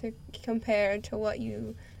trying to compare to what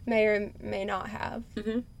you may or may not have.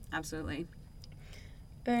 Mm-hmm. Absolutely.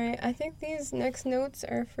 All right, I think these next notes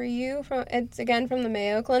are for you. It's again from the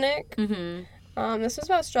Mayo Clinic. Mm-hmm. This was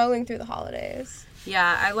about struggling through the holidays.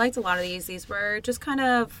 Yeah, I liked a lot of these. These were just kind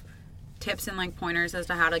of tips and like pointers as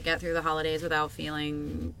to how to get through the holidays without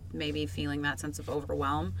feeling that sense of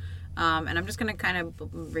overwhelm. And I'm just going to kind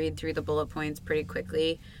of read through the bullet points pretty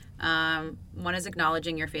quickly. One is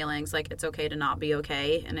acknowledging your feelings, like it's okay to not be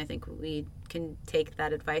okay. And I think we can take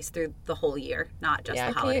that advice through the whole year, not just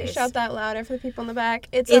the holidays. Can you shout that louder for the people in the back?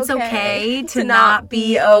 It's okay to not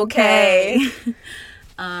be okay.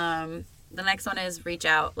 The next one is reach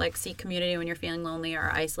out, like seek community when you're feeling lonely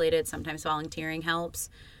or isolated. Sometimes volunteering helps.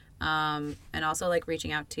 And also like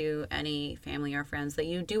reaching out to any family or friends that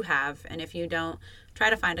you do have. And if you don't, try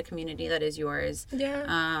to find a community that is yours. Yeah.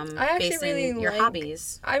 I actually based really in your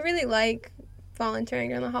hobbies. I really like volunteering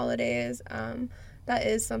during the holidays. That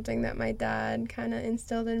is something that my dad kind of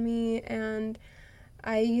instilled in me, and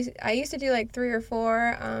I used to do like 3 or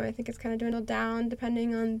 4. I think it's kind of dwindled down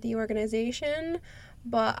depending on the organization.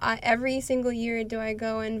 But every single year do I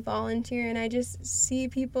go and volunteer, and I just see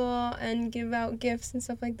people and give out gifts and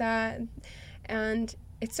stuff like that. And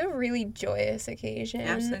it's a really joyous occasion.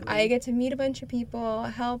 Absolutely. I get to meet a bunch of people,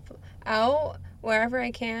 help out wherever I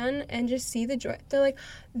can, and just see the joy. They're like,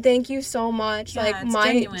 thank you so much. Yeah, like,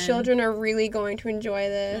 my genuine. children are really going to enjoy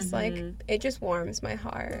this. Mm-hmm. Like, it just warms my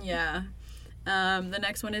heart. Yeah. The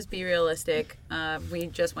next one is be realistic. We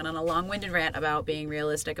just went on a long-winded rant about being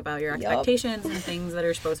realistic about your expectations and things that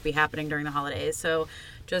are supposed to be happening during the holidays. So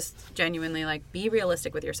just genuinely, like, be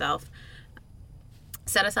realistic with yourself.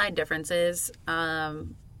 Set aside differences.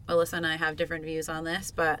 Alyssa and I have different views on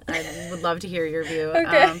this, but I would love to hear your view.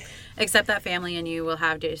 Okay. Accept that family and you will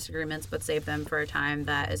have disagreements, but save them for a time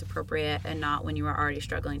that is appropriate and not when you are already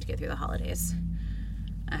struggling to get through the holidays.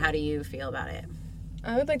 How do you feel about it?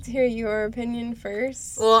 I would like to hear your opinion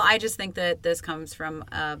first. Well, I just think that this comes from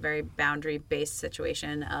a very boundary-based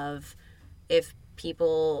situation of if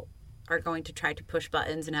people are going to try to push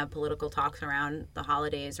buttons and have political talks around the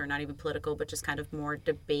holidays, or not even political, but just kind of more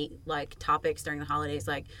debate-like topics during the holidays,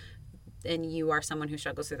 like, and you are someone who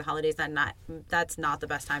struggles through the holidays, that's not the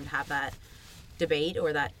best time to have that debate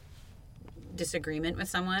or that disagreement with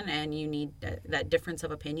someone, and you need that difference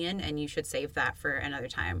of opinion, and you should save that for another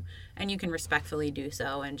time. And you can respectfully do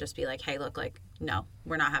so and just be like, hey, look, like, no,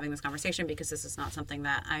 we're not having this conversation because this is not something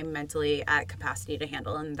that I'm mentally at capacity to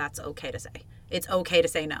handle, and that's okay to say. It's okay to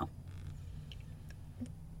say no.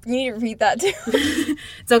 You need to read that too.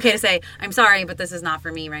 It's okay to say, I'm sorry, but this is not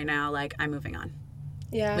for me right now. Like, I'm moving on.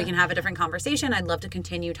 Yeah. We can have a different conversation. I'd love to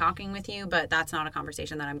continue talking with you, but that's not a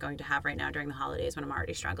conversation that I'm going to have right now during the holidays when I'm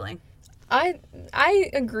already struggling. I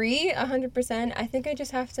agree 100%. I think I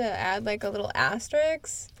just have to add like a little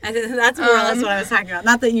asterisk. That's more or less what I was talking about.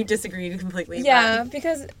 Not that you disagreed completely. Yeah,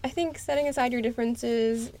 because I think setting aside your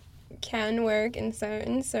differences can work in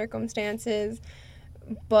certain circumstances,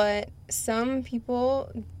 but some people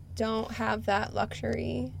don't have that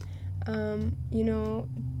luxury.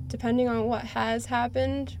 Depending on what has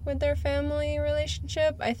happened with their family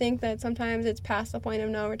relationship, I think that sometimes it's past the point of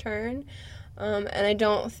no return. And I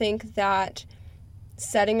don't think that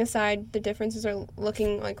setting aside the differences or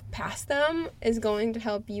looking like past them is going to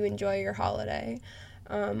help you enjoy your holiday.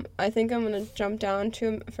 I think I'm going to jump down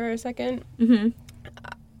for a second. Mm-hmm.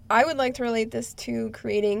 I would like to relate this to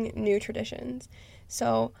creating new traditions.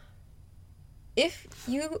 So if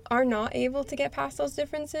you are not able to get past those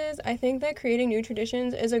differences, I think that creating new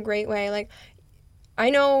traditions is a great way. Like, I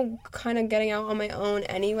know kind of getting out on my own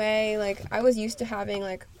anyway. Like, I was used to having,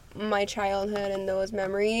 like, my childhood and those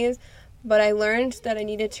memories, but I learned that I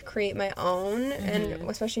needed to create my own, Mm-hmm. and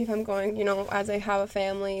especially if I'm going, as I have a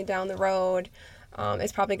family down the road,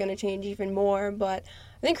 it's probably going to change even more. But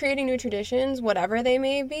I think creating new traditions, whatever they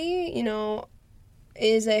may be,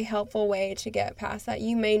 is a helpful way to get past that.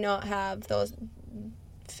 You may not have those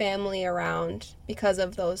family around because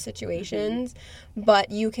of those situations, but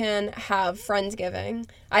you can have Friendsgiving.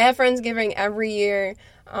 I have Friendsgiving every year.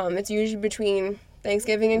 It's usually between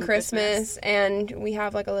Thanksgiving and Christmas, and we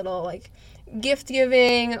have like a little like gift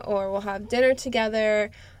giving, or we'll have dinner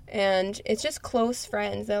together, and it's just close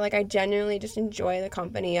friends that like I genuinely just enjoy the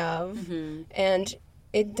company of, and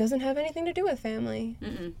it doesn't have anything to do with family.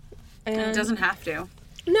 And it doesn't have to.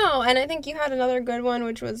 No, and I think you had another good one,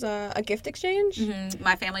 which was a gift exchange.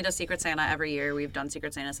 My family does Secret Santa every year. We've done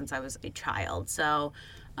Secret Santa since I was a child. So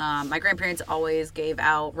my grandparents always gave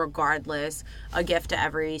out, regardless, a gift to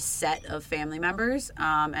every set of family members.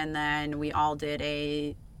 And then we all did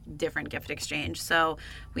a different gift exchange. So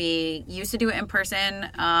we used to do it in person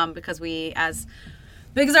because we, as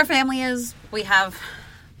big as our family is, we have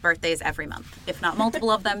birthdays every month, if not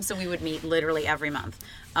multiple of them. So we would meet literally every month.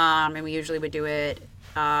 And we usually would do it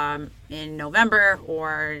in November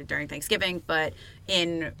or during Thanksgiving, but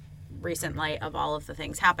in recent light of all of the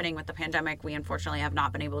things happening with the pandemic, we unfortunately have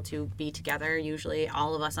not been able to be together, usually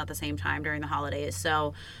all of us at the same time during the holidays.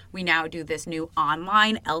 So we now do this new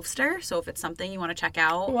online Elfster. So if it's something you want to check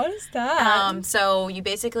out. What is that? So you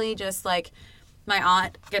basically just like, my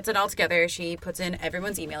aunt gets it all together. She puts in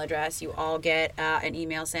everyone's email address. You all get an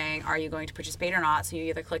email saying, are you going to participate or not? So you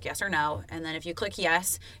either click yes or no. And then if you click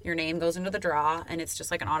yes, your name goes into the draw, and it's just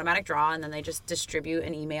like an automatic draw. And then they just distribute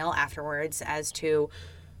an email afterwards as to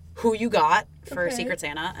who you got for Secret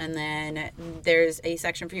Santa. And then there's a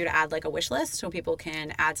section for you to add like a wish list, so people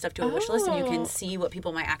can add stuff to a wish list and you can see what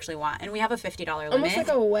people might actually want. And we have a $50 limit. Almost like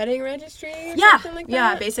a wedding registry or yeah, something like that?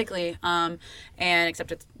 Yeah, basically. And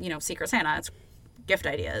except it's, Secret Santa. It's gift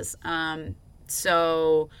ideas.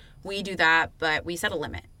 So we do that, but we set a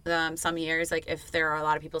limit. Some years, like if there are a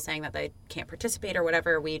lot of people saying that they can't participate or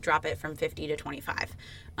whatever, we drop it from 50 to 25.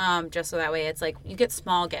 Just so that way it's like you get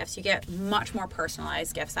small gifts. You get much more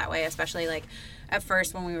personalized gifts that way, especially like at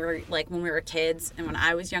first when we were kids and when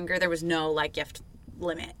I was younger, there was no like gift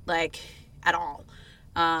limit like at all.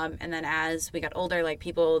 And then as we got older, like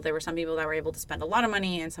there were some people that were able to spend a lot of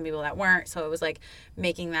money and some people that weren't. So it was like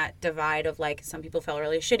making that divide of like some people felt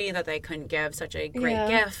really shitty that they couldn't give such a great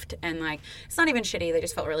gift. And like, it's not even shitty. They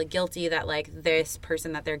just felt really guilty that like this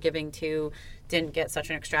person that they're giving to didn't get such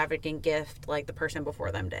an extravagant gift like the person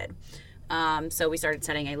before them did. So we started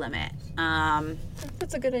setting a limit.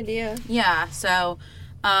 That's a good idea. Yeah. So,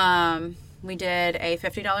 we did a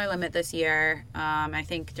 $50 limit this year. I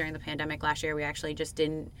think during the pandemic last year, we actually just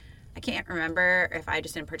didn't, I can't remember if I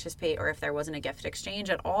just didn't participate or if there wasn't a gift exchange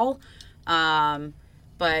at all.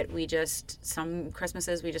 But some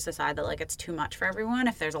Christmases, we just decide that like it's too much for everyone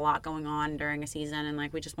if there's a lot going on during a season and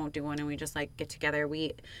like we just won't do one and we just like get together.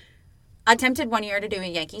 We attempted one year to do a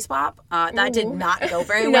Yankee swap. That did not go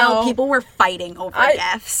very well. People were fighting over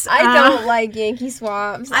gifts. I don't like Yankee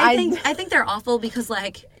swaps. I think they're awful because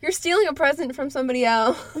like you're stealing a present from somebody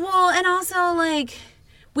else. Well, and also like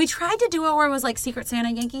we tried to do it where it was like Secret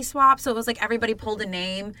Santa Yankee swap, so it was like everybody pulled a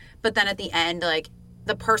name, but then at the end like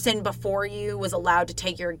the person before you was allowed to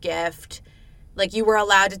take your gift. Like you were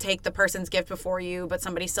allowed to take the person's gift before you, but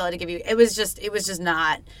somebody still had to give you.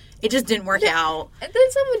 It just didn't work out. And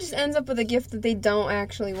then someone just ends up with a gift that they don't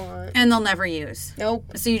actually want. And they'll never use. Nope.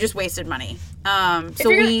 So you just wasted money. I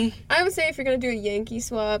would say if you're going to do a Yankee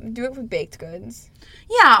swap, do it with baked goods.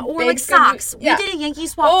 Yeah, or like socks. Yeah. We did a Yankee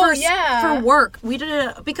swap for work. We did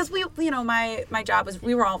it because my job was,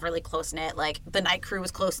 we were all really close-knit. Like the night crew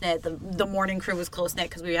was close-knit. The morning crew was close-knit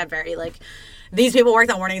because we had very like, these people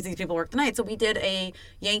worked on mornings, these people worked the night. So we did a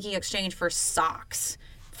Yankee exchange for socks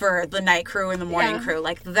for the night crew and the morning crew.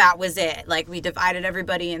 Like that was it. Like we divided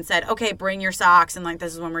everybody and said, okay, bring your socks, and like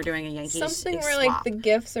this is when we're doing a Yankee something where swap. like the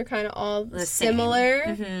gifts are kind of all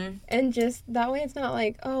similar, and just that way it's not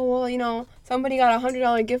like, oh well, somebody got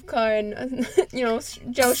 $100 gift card and Joe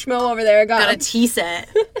Schmo over there got a tea set.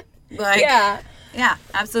 Like yeah,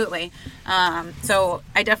 absolutely. So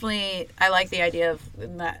I like the idea of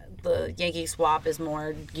that the Yankee swap is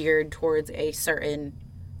more geared towards a certain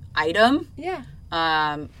item. Yeah.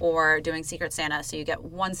 Or doing Secret Santa, so you get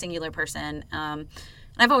one singular person. And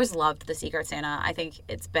I've always loved the Secret Santa. I think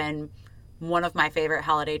it's been one of my favorite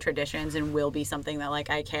holiday traditions and will be something that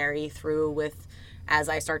like I carry through with as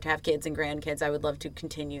I start to have kids and grandkids. I would love to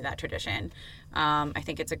continue that tradition. I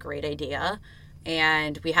think it's a great idea.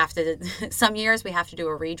 and we have to some years we have to do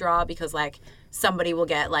a redraw because like somebody will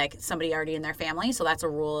get like somebody already in their family, so that's a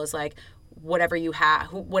rule, is like whatever you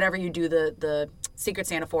do the Secret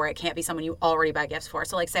Santa for, it can't be someone you already buy gifts for.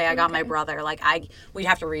 So like say I got my brother, like we'd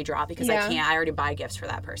have to redraw because I already buy gifts for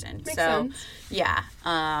that person. Makes so sense. yeah,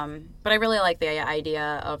 but I really like the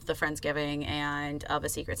idea of the Friendsgiving and of a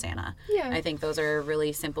Secret Santa. Yeah. I think those are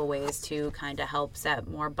really simple ways to kind of help set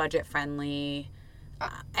more budget friendly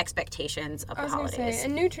expectations of the holidays. Gonna say,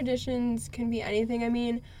 and new traditions can be anything. I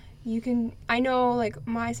mean, I know, like,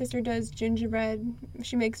 my sister does gingerbread.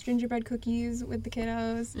 She makes gingerbread cookies with the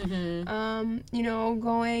kiddos.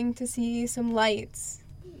 Going to see some lights.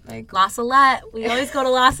 Like La Salette. We always go to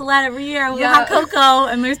La Salette every year with hot cocoa,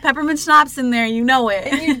 and there's peppermint schnapps in there. You know it.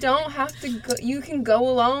 And you don't have to go. You can go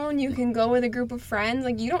alone. You can go with a group of friends.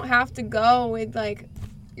 Like, you don't have to go with, like,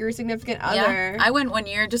 your significant other. Yeah. I went one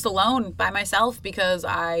year just alone by myself because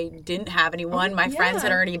I didn't have anyone. My friends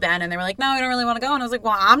had already been, and they were like, no, I don't really want to go. And I was like,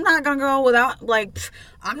 well, I'm not going to go without, like,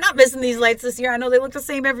 I'm not missing these lights this year. I know they look the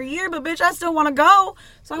same every year, but bitch, I still want to go.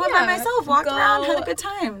 So I went by myself, walked around, had a good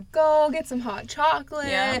time. Go get some hot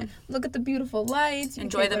chocolate, look at the beautiful lights,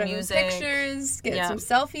 enjoy the music, pictures, get some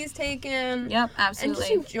selfies taken. Yep,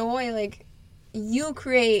 absolutely. And just enjoy, like, you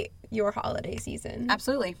create your holiday season.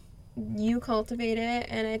 Absolutely. You cultivate it,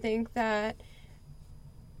 and I think that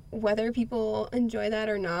whether people enjoy that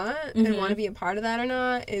or not and want to be a part of that or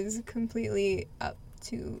not is completely up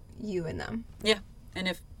to you and them. Yeah. And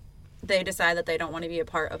if they decide that they don't want to be a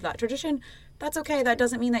part of that tradition, that's okay. That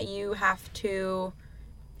doesn't mean that you have to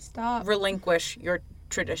relinquish your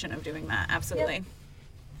tradition of doing that. Absolutely.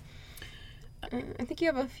 Yep. I think you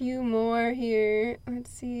have a few more here. Let's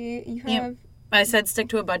see. You have... I said stick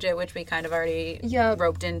to a budget, which we kind of already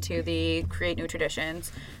roped into the create new traditions.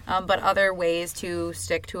 But other ways to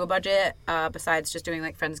stick to a budget, besides just doing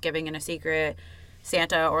like Friendsgiving and a Secret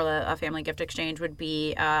Santa or a family gift exchange, would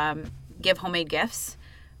be give homemade gifts,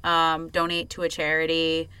 donate to a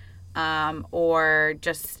charity, or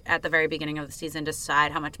just at the very beginning of the season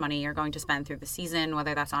decide how much money you're going to spend through the season,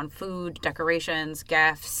 whether that's on food, decorations,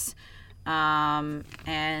 gifts.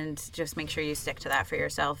 And just make sure you stick to that for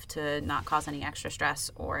yourself to not cause any extra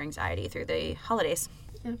stress or anxiety through the holidays.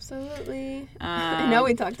 Absolutely. I know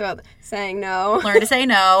we talked about saying no. Learn to say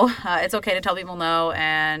no. It's okay to tell people no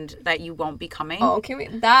and that you won't be coming. Oh, can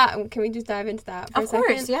we just dive into that for a second? Of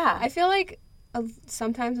course, yeah. I feel like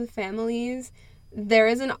sometimes with families, there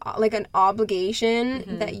is an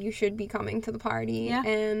obligation that you should be coming to the party,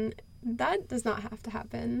 and that does not have to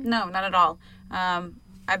happen. No, not at all.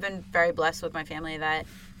 I've been very blessed with my family that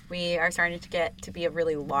we are starting to get to be a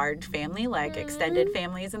really large family, like extended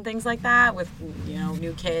families and things like that, with,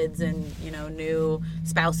 new kids and, new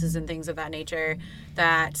spouses and things of that nature,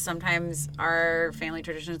 that sometimes our family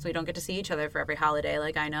traditions, we don't get to see each other for every holiday.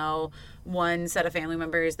 Like, I know one set of family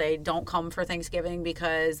members, they don't come for Thanksgiving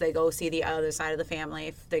because they go see the other side of the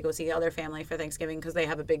family. They go see the other family for Thanksgiving because they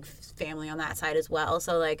have a big family on that side as well.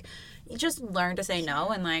 So, like, you just learn to say no.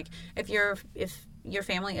 And, like, if your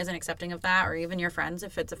family isn't accepting of that, or even your friends,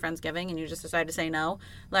 if it's a Friendsgiving and you just decide to say no,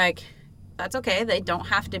 like, that's okay. They don't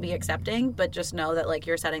have to be accepting, but just know that, like,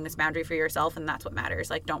 you're setting this boundary for yourself, and that's what matters.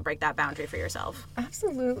 Like, don't break that boundary for yourself.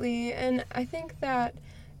 Absolutely. And I think that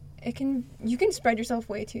you can spread yourself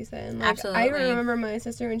way too thin. Like, absolutely. I remember my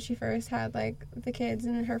sister when she first had, like, the kids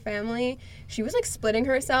in her family, she was, like, splitting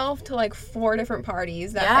herself to, like, 4 different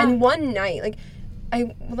parties and one night. Like,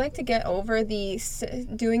 I would like to get over the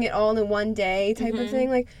doing it all in one day type of thing.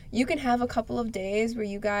 Like, you can have a couple of days where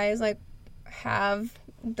you guys, like, have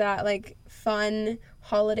that, like, fun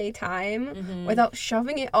holiday time without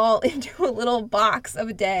shoving it all into a little box of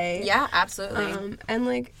a day. Yeah, absolutely. And,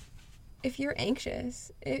 like, if you're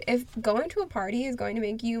anxious, if going to a party is going to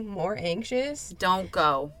make you more anxious, don't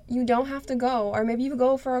go. You don't have to go. Or maybe you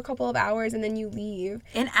go for a couple of hours and then you leave.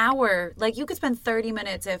 An hour. Like, you could spend 30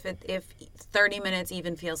 minutes if 30 minutes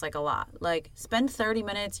even feels like a lot. Like, spend 30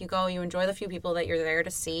 minutes, you go, you enjoy the few people that you're there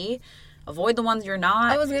to see. Avoid the ones you're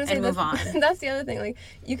not, and move on. That's the other thing. Like,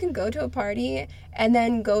 you can go to a party and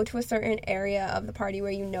then go to a certain area of the party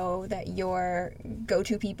where you know that your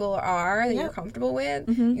go-to people are, that you're comfortable with.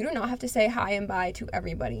 You do not have to say hi and bye to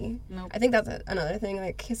everybody. Nope. I think that's another thing,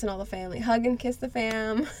 like kissing all the family. Hug and kiss the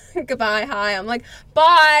fam. Goodbye, hi. I'm like,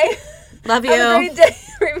 bye. Love you. Have a great day,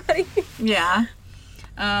 everybody. Yeah.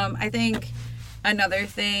 I think another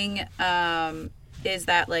thing is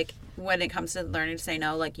that, like, when it comes to learning to say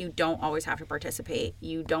no, like, you don't always have to participate.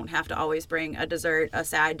 You don't have to always bring a dessert, a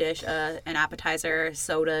side dish, an appetizer,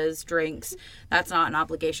 sodas, drinks. That's not an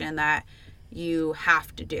obligation that you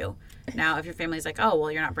have to do. Now, if your family's like, oh,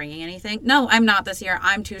 well, you're not bringing anything. No, I'm not this year.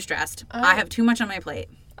 I'm too stressed. I have too much on my plate.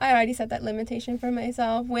 I already set that limitation for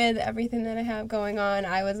myself with everything that I have going on.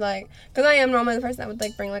 I was like, because I am normally the person that would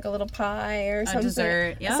like bring like a little pie or something,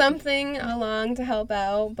 dessert, something along to help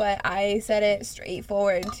out. But I said it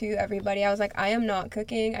straightforward to everybody. I was like, I am not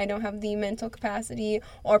cooking. I don't have the mental capacity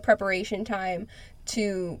or preparation time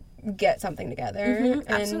to get something together.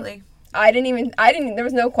 Absolutely. I didn't, there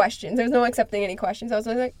was no questions. There was no accepting any questions. I was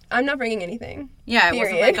like, I'm not bringing anything. Yeah, it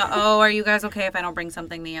wasn't like, oh, are you guys okay if I don't bring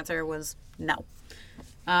something? The answer was no.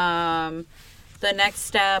 The next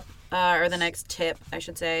step, or the next tip, I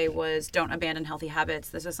should say, was don't abandon healthy habits.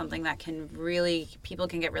 This is something that people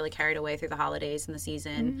can get really carried away through the holidays and the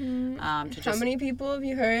season. How many people have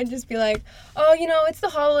you heard just be like, oh, it's the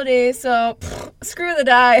holidays, so screw the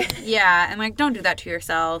diet. Yeah, and like, don't do that to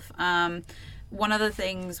yourself. One of the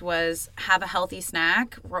things was have a healthy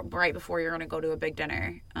snack right before you're going to go to a big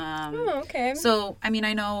dinner. Okay. So, I mean,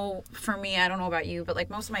 I know for me, I don't know about you, but like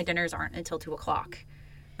most of my dinners aren't until 2 o'clock.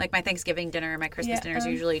 Like my Thanksgiving dinner, my Christmas dinner is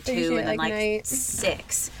usually 2 and then like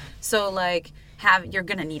 6. So like you're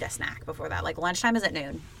going to need a snack before that. Like lunchtime is at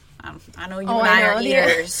noon. I know you and I are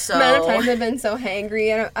eaters. So. The amount of times I've been so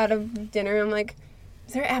hangry out of dinner, I'm like,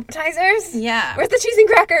 is there appetizers? Yeah. Where's the cheese and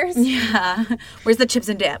crackers? Yeah. Where's the chips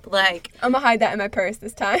and dip? Like, I'm going to hide that in my purse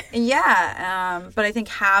this time. Yeah. But I think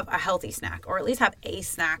have a healthy snack, or at least have a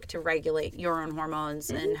snack to regulate your own hormones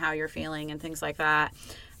and how you're feeling and things like that.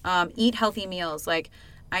 Eat healthy meals. Like,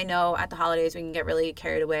 I know at the holidays we can get really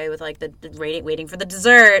carried away with like the waiting for the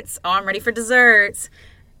desserts. Oh, I'm ready for desserts.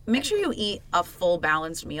 Make sure you eat a full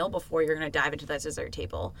balanced meal before you're going to dive into that dessert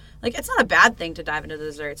table. Like, it's not a bad thing to dive into the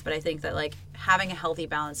desserts, but I think that like having a healthy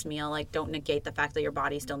balanced meal, like, don't negate the fact that your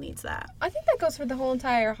body still needs that. I think that goes for the whole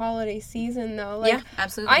entire holiday season though. Like, yeah,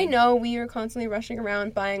 absolutely. I know we are constantly rushing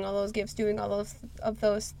around buying all those gifts, doing all of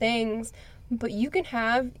those things, but you can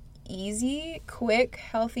have easy, quick,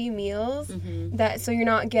 healthy meals so you're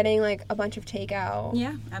not getting like a bunch of takeout.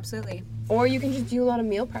 Yeah, absolutely. Or you can just do a lot of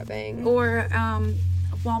meal prepping. Or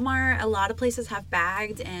Walmart, a lot of places have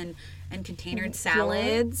bagged and containered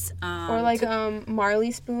salads. Or like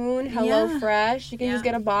Marley Spoon, Hello Fresh. You can just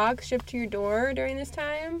get a box shipped to your door during this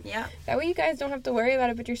time. Yeah. That way you guys don't have to worry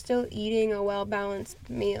about it, but you're still eating a well-balanced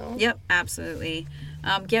meal. Yep, absolutely.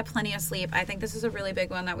 Get plenty of sleep. I think this is a really big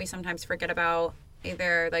one that we sometimes forget about.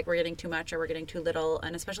 Either like we're getting too much or we're getting too little,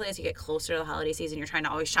 and especially as you get closer to the holiday season, you're trying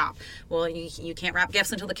to always shop. Well, you can't wrap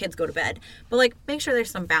gifts until the kids go to bed, but like make sure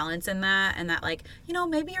there's some balance in that, and that like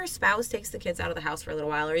maybe your spouse takes the kids out of the house for a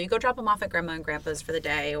little while, or you go drop them off at grandma and grandpa's for the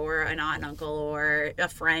day, or an aunt and uncle, or a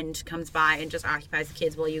friend comes by and just occupies the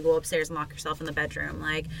kids while you go upstairs and lock yourself in the bedroom,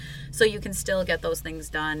 like so you can still get those things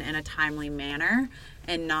done in a timely manner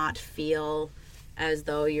and not feel as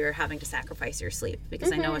though you're having to sacrifice your sleep,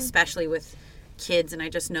 because I know especially with kids, and I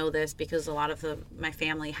just know this because a lot of my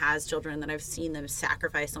family has children that I've seen them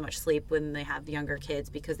sacrifice so much sleep when they have younger kids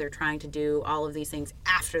because they're trying to do all of these things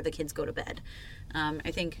after the kids go to bed. I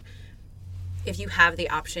think if you have the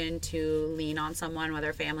option to lean on someone,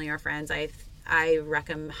 whether family or friends, I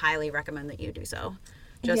highly recommend that you do so,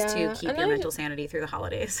 just to keep your mental sanity through the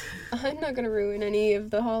holidays. I'm not going to ruin any of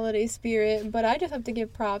the holiday spirit, but I just have to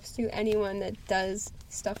give props to anyone that does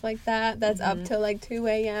stuff like that, that's up till like 2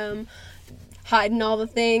 a.m., hiding all the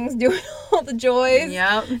things, doing all the joys.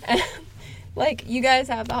 Yep. And, like, you guys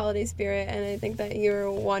have the holiday spirit, and I think that you're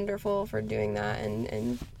wonderful for doing that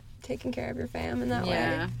and taking care of your fam in that way.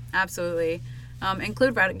 Yeah, absolutely.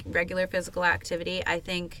 Include regular physical activity. I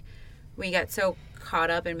think we get so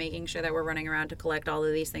caught up in making sure that we're running around to collect all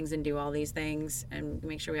of these things and do all these things and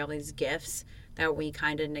make sure we have these gifts that we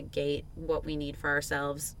kind of negate what we need for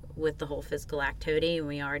ourselves with the whole physical activity, and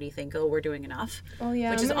we already think, oh, we're doing enough. Oh,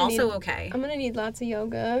 yeah. Which is also okay. I'm going to need lots of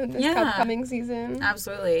yoga this upcoming season.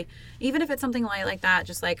 Absolutely. Even if it's something light like that,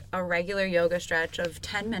 just like a regular yoga stretch of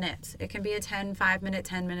 10 minutes. It can be a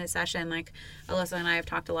 10-minute session. Like Alyssa and I have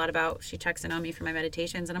talked a lot about, she checks in on me for my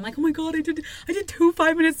meditations, and I'm like, oh my God, I did 2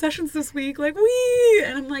 5-minute sessions this week. Like, wee!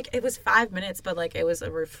 And I'm like, it was 5 minutes, but like it was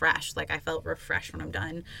a refresh. Like I felt refreshed when I'm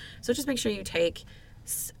done. So just make sure you take,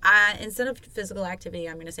 instead of physical activity,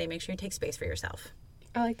 I'm going to say make sure you take space for yourself.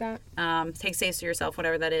 I like that. Take space for yourself,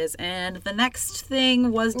 whatever that is. And the next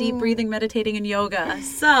thing was deep breathing, meditating, and yoga.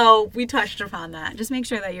 So we touched upon that. Just make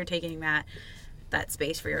sure that you're taking that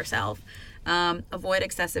space for yourself. Avoid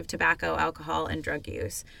excessive tobacco, alcohol, and drug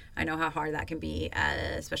use. I know how hard that can be,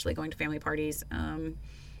 especially going to family parties.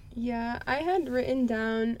 Yeah, I had written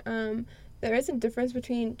down there is a difference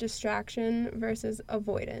between distraction versus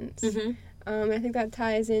avoidance. I think that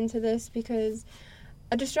ties into this because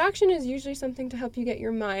a distraction is usually something to help you get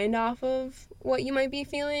your mind off of what you might be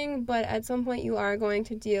feeling, but at some point you are going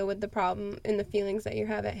to deal with the problem and the feelings that you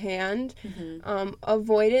have at hand.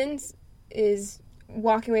 Avoidance is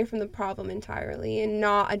walking away from the problem entirely and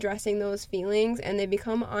not addressing those feelings, and they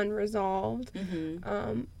become unresolved.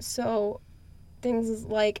 So things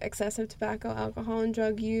like excessive tobacco, alcohol, and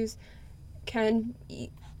drug use can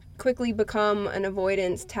quickly become an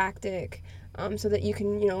avoidance tactic, so that you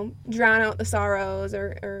can, drown out the sorrows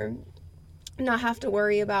or not have to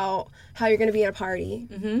worry about how you're going to be at a party.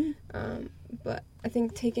 But I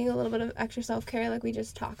think taking a little bit of extra self-care, like we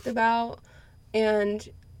just talked about, and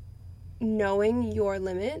knowing your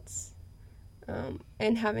limits,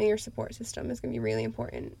 and having your support system is going to be really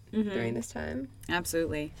important during this time.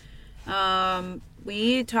 Absolutely.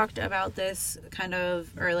 We talked about this kind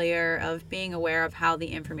of earlier, of being aware of how the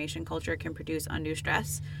information culture can produce undue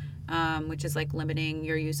stress, which is like limiting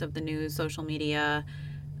your use of the news, social media,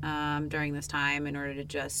 during this time in order to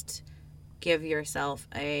just give yourself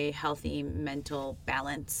a healthy mental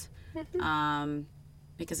balance.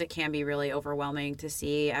 Because it can be really overwhelming to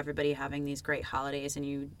see everybody having these great holidays and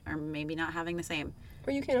you are maybe not having the same.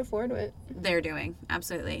 Or you can't afford what they're doing.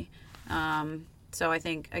 Absolutely. So I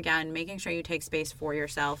think, again, making sure you take space for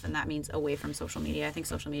yourself, and that means away from social media. I think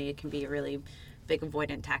social media can be a really big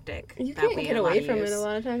avoidant tactic. You can't get away from it a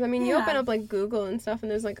lot of times. I mean, you open up like Google and stuff,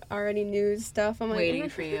 and there's like already news stuff. I'm like, waiting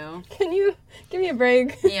for you. Can you give me a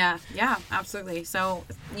break? Yeah, absolutely. So,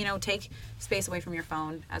 take space away from your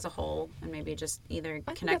phone as a whole, and maybe just either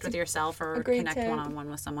connect with yourself or connect one-on-one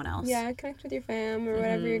with someone else. Yeah, connect with your fam or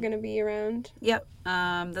whatever you're going to be around. Yep.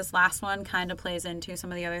 This last one kind of plays into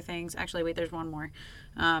some of the other things. Actually, wait, there's one more.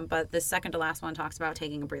 But the second to last one talks about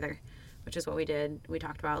taking a breather, which is what we did. We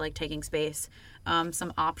talked about like taking space.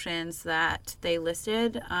 Some options that they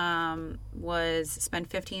listed was spend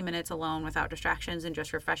 15 minutes alone without distractions and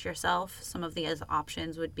just refresh yourself. Some of these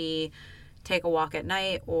options would be take a walk at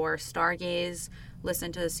night or stargaze,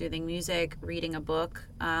 listen to soothing music, reading a book.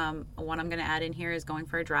 One I'm going to add in here is going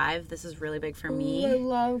for a drive. This is really big for me. I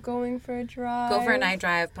love going for a drive. Go for a night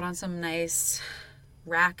drive. Put on some nice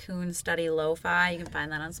Raccoon Study Lo-Fi. You can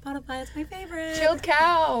find that on Spotify. It's my favorite. Chilled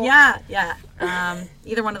Cow. Yeah.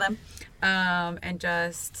 Either one of them. And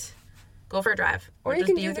just go for a drive. Or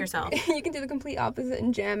just be with yourself. You can do the complete opposite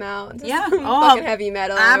and jam out. Yeah. Fucking heavy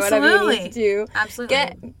metal or whatever you need to do.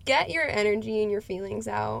 Absolutely. Get your energy and your feelings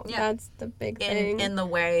out. Yeah. That's the big thing. In the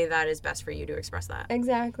way that is best for you to express that.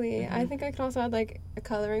 Exactly. I think I can also add like a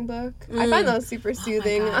coloring book. I find those super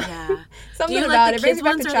soothing. Oh my God, yeah. Something about it brings me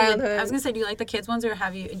back to childhood. I was gonna say, do you like the kids ones or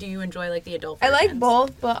do you enjoy like the adult versions? I like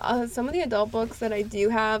both, but some of the adult books that I do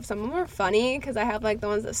have, some of them are funny because I have like the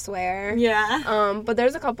ones that swear. Yeah. But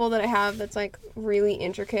there's a couple that I have that's like really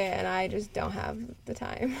intricate and I just don't have the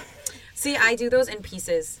time. See, I do those in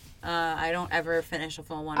pieces. I don't ever finish a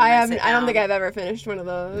full one. I don't think I've ever finished one of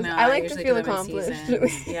those. No, I like to feel accomplished.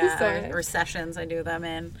 Yeah, or sessions I do them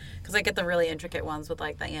in. Because I get the really intricate ones with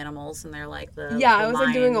like the animals and they're like the I was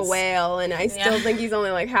like doing a whale and I still think he's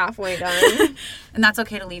only like halfway done. And that's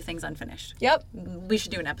okay to leave things unfinished. Yep. We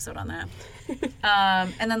should do an episode on that.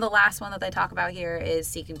 And then the last one that they talk about here is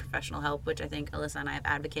seeking professional help, which I think Alyssa and I have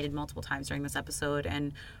advocated multiple times during this episode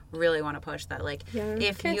and really want to push that. Like,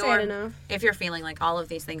 if you're feeling like all of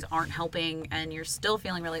these things aren't helping and you're still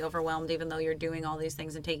feeling really overwhelmed, even though you're doing all these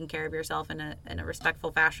things and taking care of yourself in a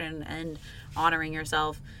respectful fashion and honoring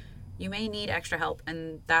yourself, you may need extra help,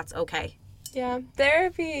 and that's okay. Yeah,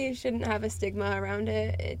 therapy shouldn't have a stigma around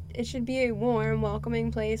it. It should be a warm,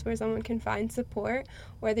 welcoming place where someone can find support,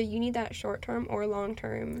 whether you need that short-term or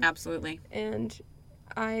long-term. Absolutely. And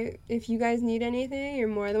if you guys need anything, you're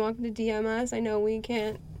more than welcome to DM us. I know we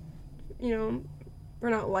can't, we're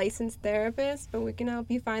not licensed therapists, but we can help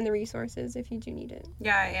you find the resources if you do need it.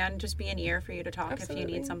 Yeah, and just be an ear for you to talk if you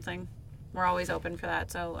need something. We're always open for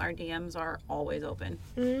that, so our DMs are always open.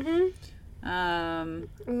 This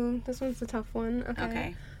one's a tough one.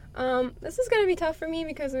 Okay. This is going to be tough for me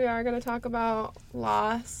because we are going to talk about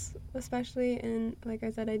loss, especially, and like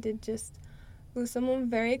I said, I did just lose someone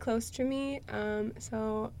very close to me,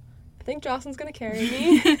 so I think Jocelyn's going to carry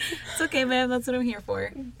me. It's okay, man. That's what I'm here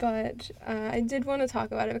for. But I did want to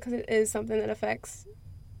talk about it because it is something that affects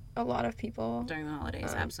a lot of people. During the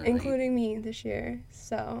holidays, absolutely. Including me this year.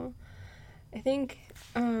 So I think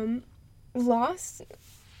loss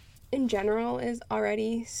in general is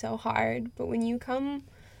already so hard, but when you come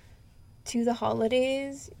to the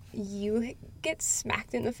holidays, you get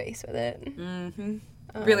smacked in the face with it.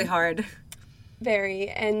 Really hard. Very.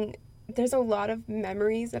 And there's a lot of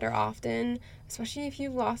memories that are often, especially if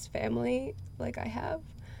you've lost family like I have,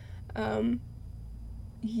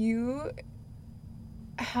 you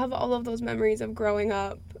have all of those memories of growing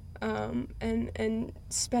up, and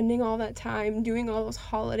spending all that time doing all those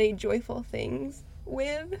holiday joyful things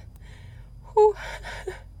with. Whew.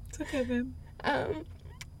 It's okay, babe.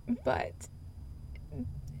 But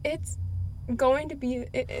it's going to be,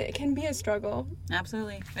 it can be a struggle.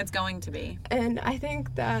 Absolutely. It's going to be. And I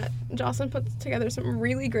think that Jocelyn put together some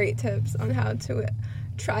really great tips on how to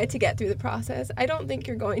try to get through the process. I don't think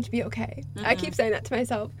you're going to be okay. Mm-hmm. I keep saying that to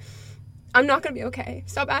myself. I'm not going to be okay.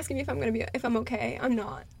 Stop asking me if I'm okay. I'm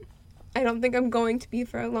not. I don't think I'm going to be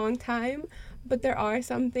for a long time, but there are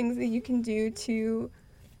some things that you can do to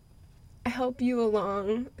help you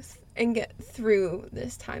along and get through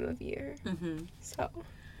this time of year. Mm-hmm. So,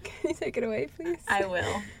 can you take it away, please? I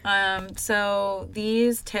will. So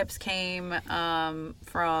these tips came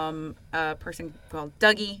from a person called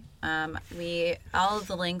Dougie. All of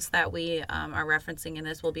the links that we are referencing in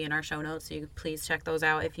this will be in our show notes, so you please check those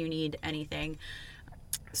out if you need anything.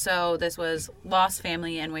 So this was lost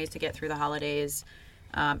family and ways to get through the holidays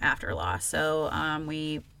after loss. So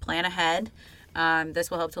we plan ahead. This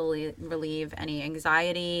will help to relieve any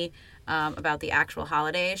anxiety about the actual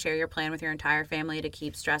holiday. Share your plan with your entire family to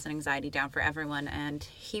keep stress and anxiety down for everyone. And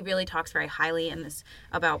he really talks very highly in this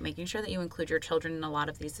about making sure that you include your children in a lot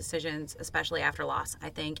of these decisions, especially after loss. I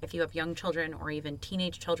think if you have young children or even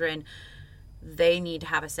teenage children, they need to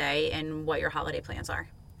have a say in what your holiday plans are.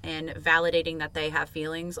 And validating that they have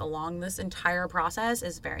feelings along this entire process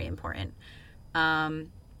is very important.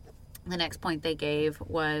 The next point they gave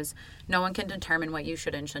was no one can determine what you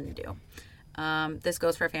should and shouldn't do. This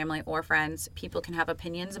goes for family or friends. People can have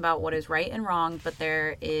opinions about what is right and wrong, but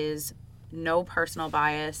there is no personal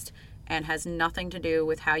bias and has nothing to do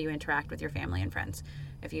with how you interact with your family and friends.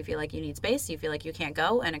 If you feel like you need space, you feel like you can't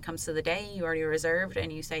go, and it comes to the day, you already reserved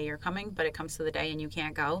and you say you're coming, but it comes to the day and you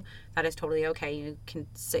can't go, that is totally okay. You can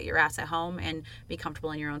sit your ass at home and be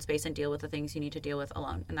comfortable in your own space and deal with the things you need to deal with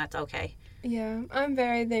alone, and that's okay. Yeah, I'm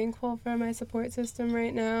very thankful for my support system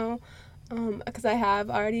right now, because I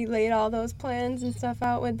have already laid all those plans and stuff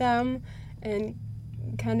out with them and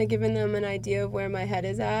kind of given them an idea of where my head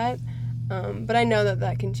is at. But I know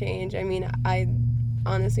that can change. I mean, I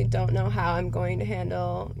honestly don't know how I'm going to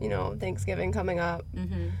handle, Thanksgiving coming up.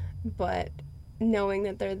 Mm-hmm. But knowing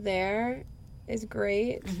that they're there is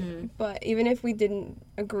great. Mm-hmm. But even if we didn't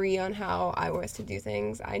agree on how I was to do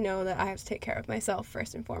things, I know that I have to take care of myself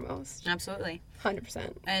first and foremost. Absolutely.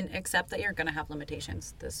 100%. And accept that you're going to have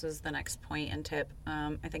limitations. This is the next point and tip.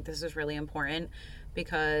 I think this is really important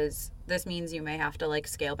because this means you may have to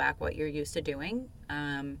scale back what you're used to doing.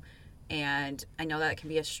 And I know that can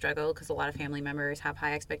be a struggle because a lot of family members have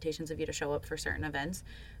high expectations of you to show up for certain events.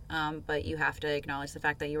 But you have to acknowledge the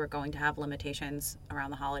fact that you are going to have limitations around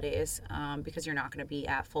the holidays because you're not going to be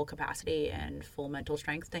at full capacity and full mental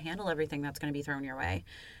strength to handle everything that's going to be thrown your way,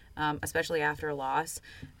 especially after a loss,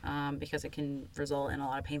 because it can result in a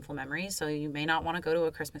lot of painful memories. So you may not want to go to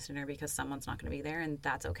a Christmas dinner because someone's not going to be there, and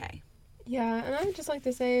that's okay. Yeah, and I would just like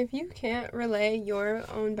to say, if you can't relay your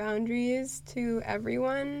own boundaries to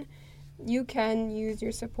everyone, you can use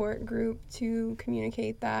your support group to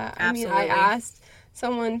communicate that. Absolutely. I mean, I asked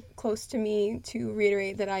someone close to me to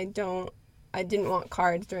reiterate that I didn't want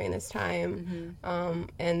cards during this time,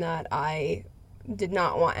 and that I did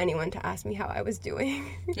not want anyone to ask me how I was doing.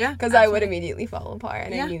 Yeah, because I would immediately fall apart,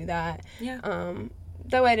 and I knew that. Yeah.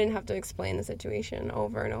 That way I didn't have to explain the situation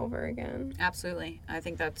over and over again. Absolutely. I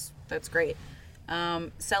think that's great.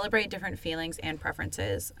 Celebrate different feelings and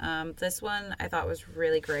preferences. This one I thought was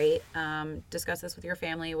really great. Discuss this with your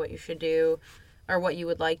family, what you should do or what you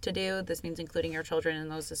would like to do. This means including your children in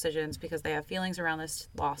those decisions because they have feelings around this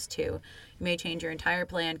loss too. You may change your entire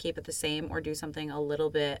plan, keep it the same, or do something a little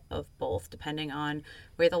bit of both depending on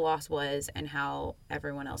where the loss was and how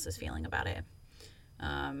everyone else is feeling about it.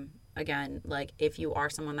 Again, if you are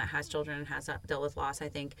someone that has children and has dealt with loss, I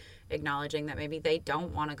think acknowledging that maybe they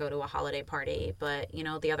don't want to go to a holiday party, but,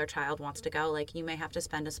 the other child wants to go, you may have to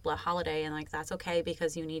spend a split holiday, and, that's okay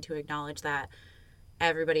because you need to acknowledge that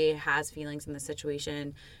everybody has feelings in this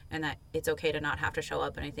situation and that it's okay to not have to show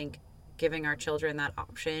up. And I think giving our children that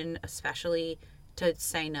option, especially to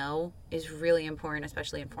say no, is really important,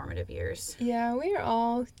 especially in formative years. Yeah, we are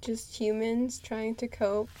all just humans trying to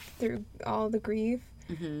cope through all the grief.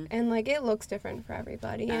 Mm-hmm. And, it looks different for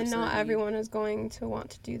everybody. Absolutely. And not everyone is going to want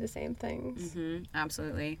to do the same things. Mm-hmm.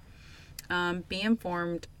 Absolutely. Be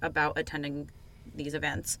informed about attending these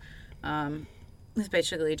events. This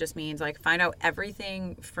basically just means, find out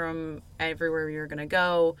everything from everywhere you're going to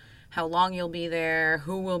go, how long you'll be there,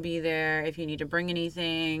 who will be there, if you need to bring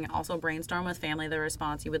anything. Also brainstorm with family the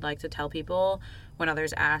response you would like to tell people when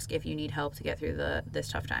others ask if you need help to get through this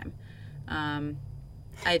tough time.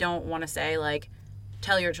 I don't want to say, like,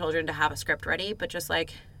 tell your children to have a script ready, but just,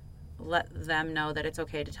 like, let them know that it's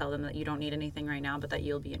okay to tell them that you don't need anything right now, but that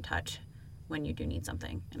you'll be in touch when you do need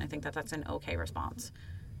something. And I think that that's an okay response.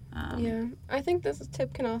 Yeah, I think this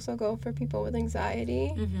tip can also go for people with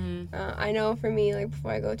anxiety. Mm-hmm. I know for me, like,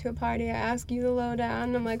 before I go to a party, I ask you the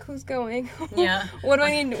lowdown. I'm like, who's going? Yeah. What do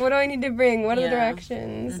I need? What do I need to bring? What are the Yeah.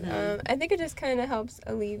 directions? Mm-hmm. I think it just kind of helps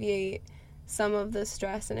alleviate some of the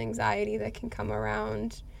stress and anxiety that can come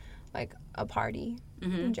around, like, a party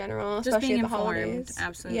in general, Just especially being at the informed. holidays.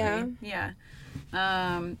 Absolutely. Yeah.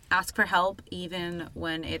 Ask for help even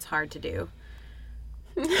when it's hard to do.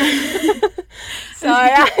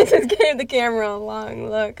 Sorry, I just gave the camera a long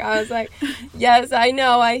look. I was like, yes, I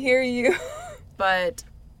know, I hear you. But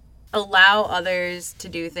allow others to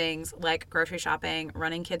do things like grocery shopping,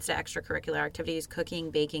 running kids to extracurricular activities,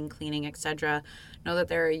 cooking, baking, cleaning, etc. Know that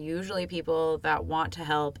there are usually people that want to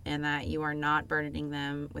help and that you are not burdening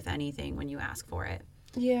them with anything when you ask for it.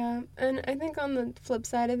 Yeah, and I think on the flip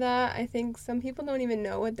side of that, I think some people don't even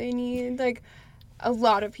know what they need. Like, a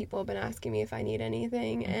lot of people have been asking me if I need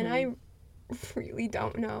anything, and I really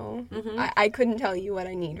don't know. I couldn't tell you what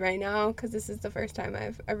I need right now because this is the first time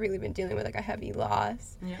I've really been dealing with, like, a heavy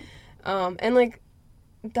loss. Yeah. And, like,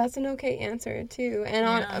 that's an okay answer too.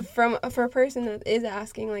 And for a person that is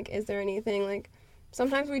asking, like, is there anything, like,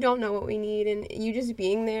 sometimes we don't know what we need, and you just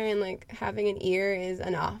being there and, like, having an ear is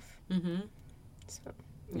enough. So,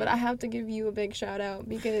 but I have to give you a big shout out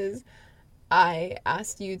because I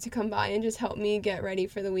asked you to come by and just help me get ready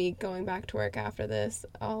for the week, going back to work after this,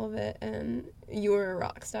 all of it, and you were a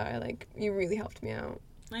rock star. Like, you really helped me out.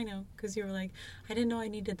 I know, because you were like, I didn't know I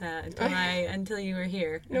needed that until you were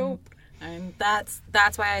here. Nope. And that's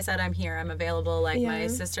why I said I'm here. I'm available. Like, my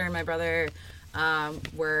sister and my brother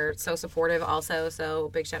were so supportive also, so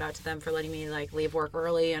big shout out to them for letting me, like, leave work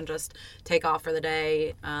early and just take off for the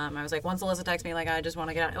day. I was like, once Alyssa texted me, like, I just want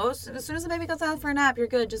to get out. As soon as the baby goes out for a nap, you're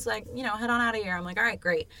good, just, like, head on out of here. I'm like, all right,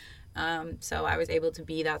 great. So I was able to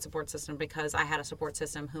be that support system because I had a support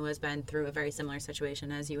system who has been through a very similar situation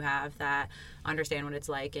as you have, that understand what it's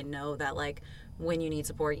like and know that, like, when you need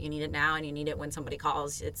support, you need it now, and you need it when somebody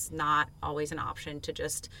calls. It's not always an option to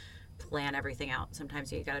just plan everything out.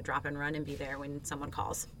 Sometimes you got to drop and run and be there when someone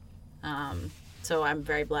calls. So I'm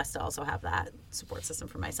very blessed to also have that support system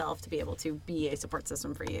for myself, to be able to be a support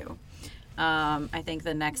system for you. I think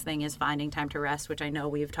the next thing is finding time to rest, which I know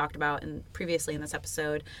we've talked about previously in this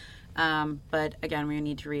episode. But again, we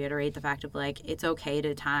need to reiterate the fact of, like, it's okay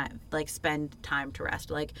to spend time to rest.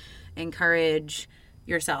 Like, encourage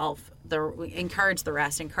yourself, encourage the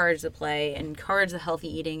rest, encourage the play, encourage the healthy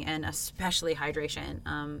eating, and especially hydration.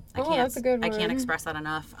 That's a good one. I can't express that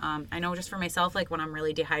enough. I know just for myself, like, when I'm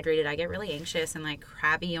really dehydrated, I get really anxious and, like,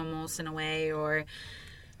 crabby almost in a way, or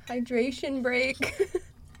hydration break.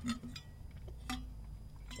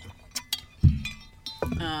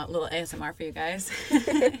 Little ASMR for you guys.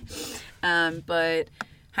 But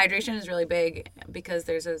hydration is really big because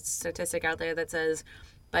there's a statistic out there that says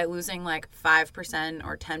by losing, like, 5%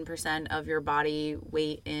 or 10% of your body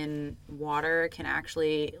weight in water can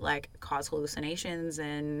actually, like, cause hallucinations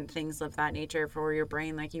and things of that nature for your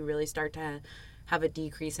brain. Like, you really start to have a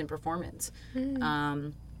decrease in performance,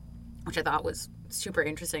 which I thought was super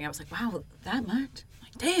interesting. I was like, wow, that much?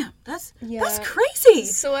 Like, damn, that's crazy.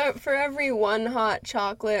 So for every one hot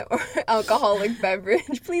chocolate or alcoholic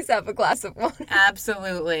beverage, please have a glass of water.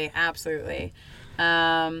 Absolutely.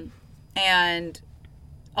 And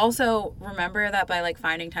also remember that by, like,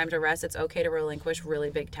 finding time to rest, it's okay to relinquish really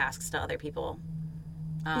big tasks to other people.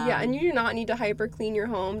 And you do not need to hyper clean your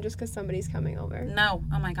home just because somebody's coming over. No.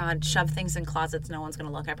 Oh my God. Shove things in closets. No one's going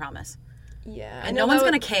to look, I promise. Yeah. And no one's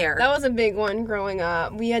going to care. That was a big one growing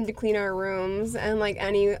up. We had to clean our rooms, and, like,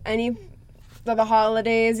 any for the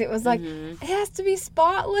holidays, it was like, it has to be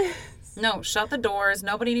spotless. No, shut the doors.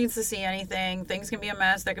 Nobody needs to see anything. Things can be a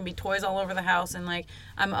mess. There can be toys all over the house. And, like,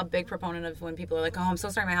 I'm a big proponent of when people are like, oh, I'm so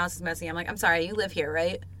sorry my house is messy. I'm like, I'm sorry, you live here,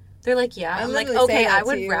 right? They're like, yeah. I'm like, okay, I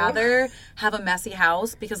would rather have a messy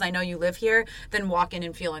house because I know you live here than walk in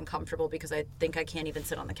and feel uncomfortable because I think I can't even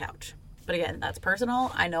sit on the couch. But again, that's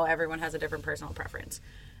personal. I know everyone has a different personal preference.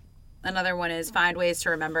 Another one is find ways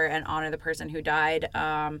to remember and honor the person who died.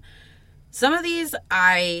 Some of these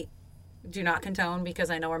I do not condone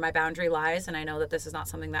because I know where my boundary lies, and I know that this is not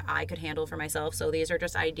something that I could handle for myself. So these are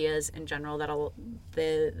just ideas in general that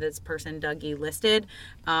this person, Dougie, listed.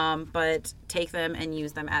 But take them and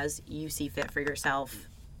use them as you see fit for yourself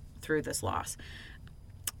through this loss.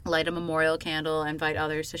 light a memorial candle, invite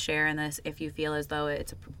others to share in this if you feel as though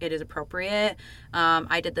it is appropriate.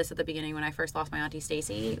 I did this at the beginning when I first lost my Auntie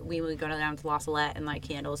Stacy. We would go down to La Salette and light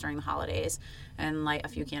candles during the holidays and light a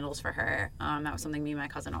few candles for her. That was something me and my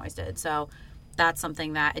cousin always did. So that's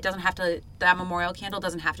something that that memorial candle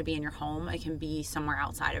doesn't have to be in your home. It can be somewhere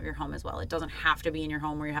outside of your home as well. It doesn't have to be in your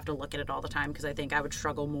home where you have to look at it all the time, because I think I would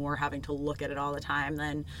struggle more having to look at it all the time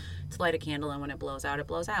than to light a candle, and when it blows out,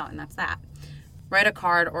 and that's that. Write a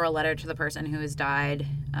card or a letter to the person who has died.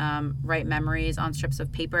 Write memories on strips of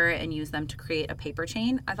paper and use them to create a paper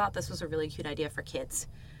chain. I thought this was a really cute idea for kids,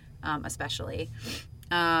 especially.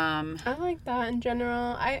 I like that in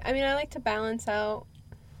general. I mean, I like to balance out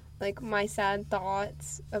like my sad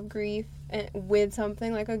thoughts of grief with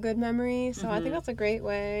something like a good memory. So I think that's a great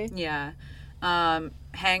way. Yeah.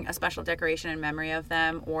 Hang a special decoration in memory of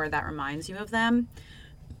them or that reminds you of them.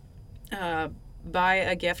 Buy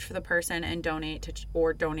a gift for the person and donate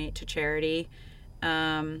to charity.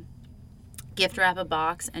 Gift wrap a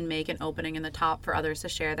box and make an opening in the top for others to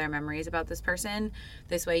share their memories about this person.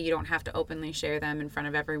 This way you don't have to openly share them in front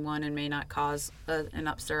of everyone and may not cause an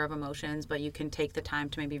upstir of emotions, but you can take the time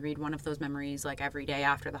to maybe read one of those memories like every day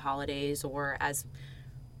after the holidays or as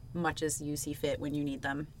much as you see fit when you need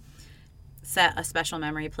them. Set a special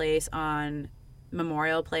memory place on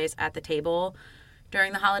memorial place at the table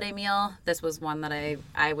during the holiday meal. This was one that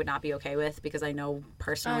I would not be okay with, because I know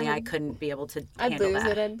personally I couldn't be able to handle that. I'd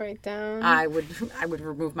lose it. I'd break down. I would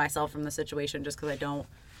remove myself from the situation just because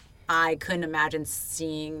I couldn't imagine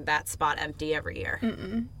seeing that spot empty every year.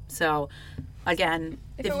 Mm-mm. So again,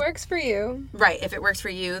 if it works for you. Right. If it works for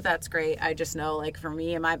you, that's great. I just know, like, for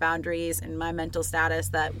me and my boundaries and my mental status,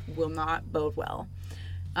 that will not bode well.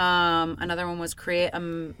 Another one was create a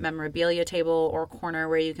memorabilia table or corner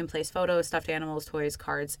where you can place photos, stuffed animals, toys,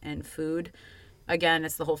 cards, and food. Again,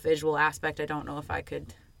 it's the whole visual aspect. I don't know if I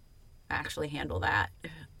could actually handle that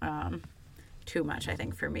too much, I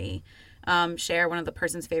think, for me. Share one of the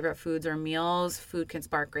person's favorite foods or meals. Food can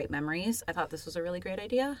spark great memories. I thought this was a really great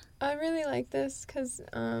idea. I really like this because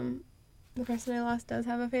the person I lost does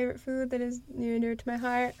have a favorite food that is near and dear to my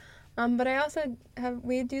heart. But I also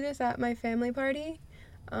we do this at my family party.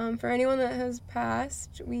 For anyone that has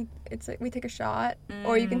passed, we take a shot,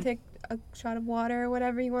 or you can take a shot of water or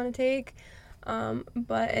whatever you want to take.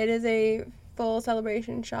 But it is a full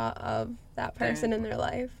celebration shot of that person in their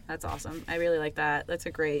life. That's awesome. I really like that. That's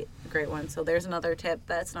a great one. So there's another tip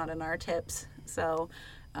that's not in our tips. So,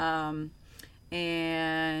 and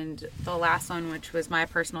the last one, which was my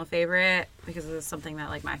personal favorite, because this is something that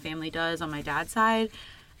like my family does on my dad's side.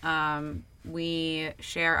 We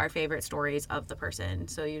share our favorite stories of the person.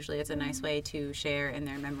 So usually it's a nice way to share in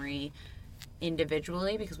their memory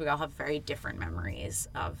individually, because we all have very different memories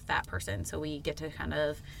of that person. So we get to kind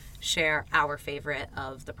of share our favorite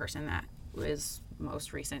of the person that was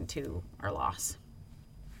most recent to our loss.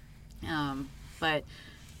 But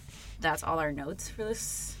that's all our notes for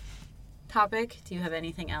this topic. Do you have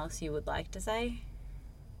anything else you would like to say?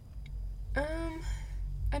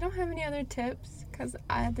 I don't have any other tips, because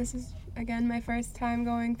this is, again, my first time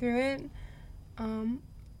going through it.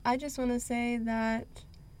 I just want to say that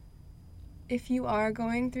if you are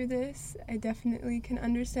going through this, I definitely can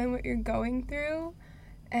understand what you're going through,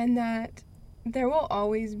 and that there will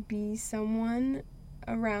always be someone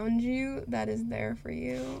around you that is there for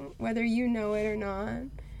you, whether you know it or not.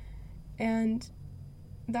 And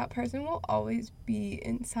that person will always be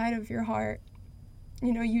inside of your heart.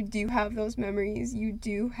 You know, you do have those memories. You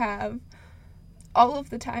do have all of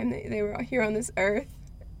the time that they were here on this earth.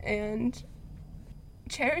 And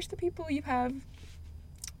cherish the people you have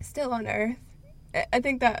still on earth. I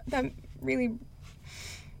think that really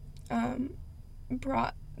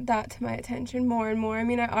brought that to my attention more and more. I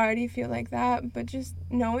mean, I already feel like that, but just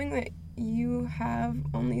knowing that you have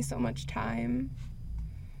only so much time,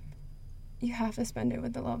 you have to spend it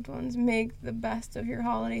with the loved ones. Make the best of your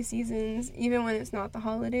holiday seasons, even when it's not the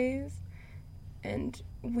holidays. And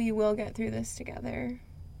we will get through this together.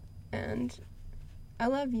 And I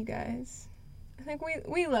love you guys. I think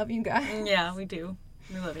we love you guys. Yeah, we do.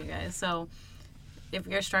 We love you guys. So if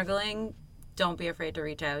you're struggling, don't be afraid to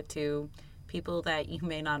reach out to people that you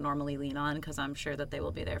may not normally lean on, because I'm sure that they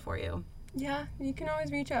will be there for you. Yeah, you can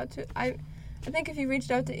always reach out to... I think if you reached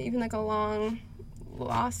out to even like a long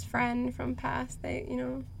lost friend from past, they,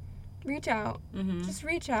 reach out. Mm-hmm. Just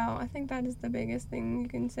reach out. I think that is the biggest thing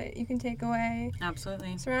you can take away.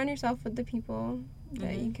 Absolutely. Surround yourself with the people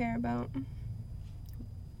that you care about.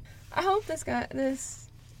 I hope this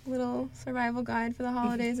little survival guide for the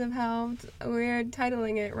holidays have helped. We're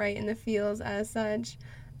titling it Right in the Feels as such.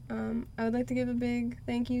 I would like to give a big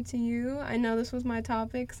thank you to you. I know this was my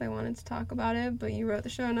topic because I wanted to talk about it, but you wrote the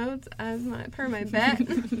show notes as my bet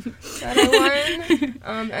that I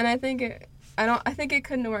won. And I think it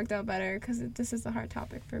couldn't have worked out better because this is a hard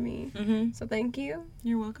topic for me. Mm-hmm. So thank you.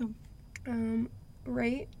 You're welcome.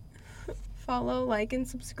 Rate, follow, like, and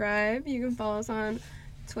subscribe. You can follow us on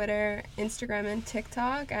Twitter, Instagram, and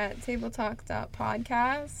TikTok at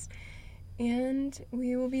tabletalk.podcast. And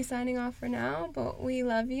we will be signing off for now, but we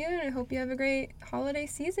love you, and I hope you have a great holiday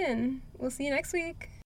season. We'll see you next week.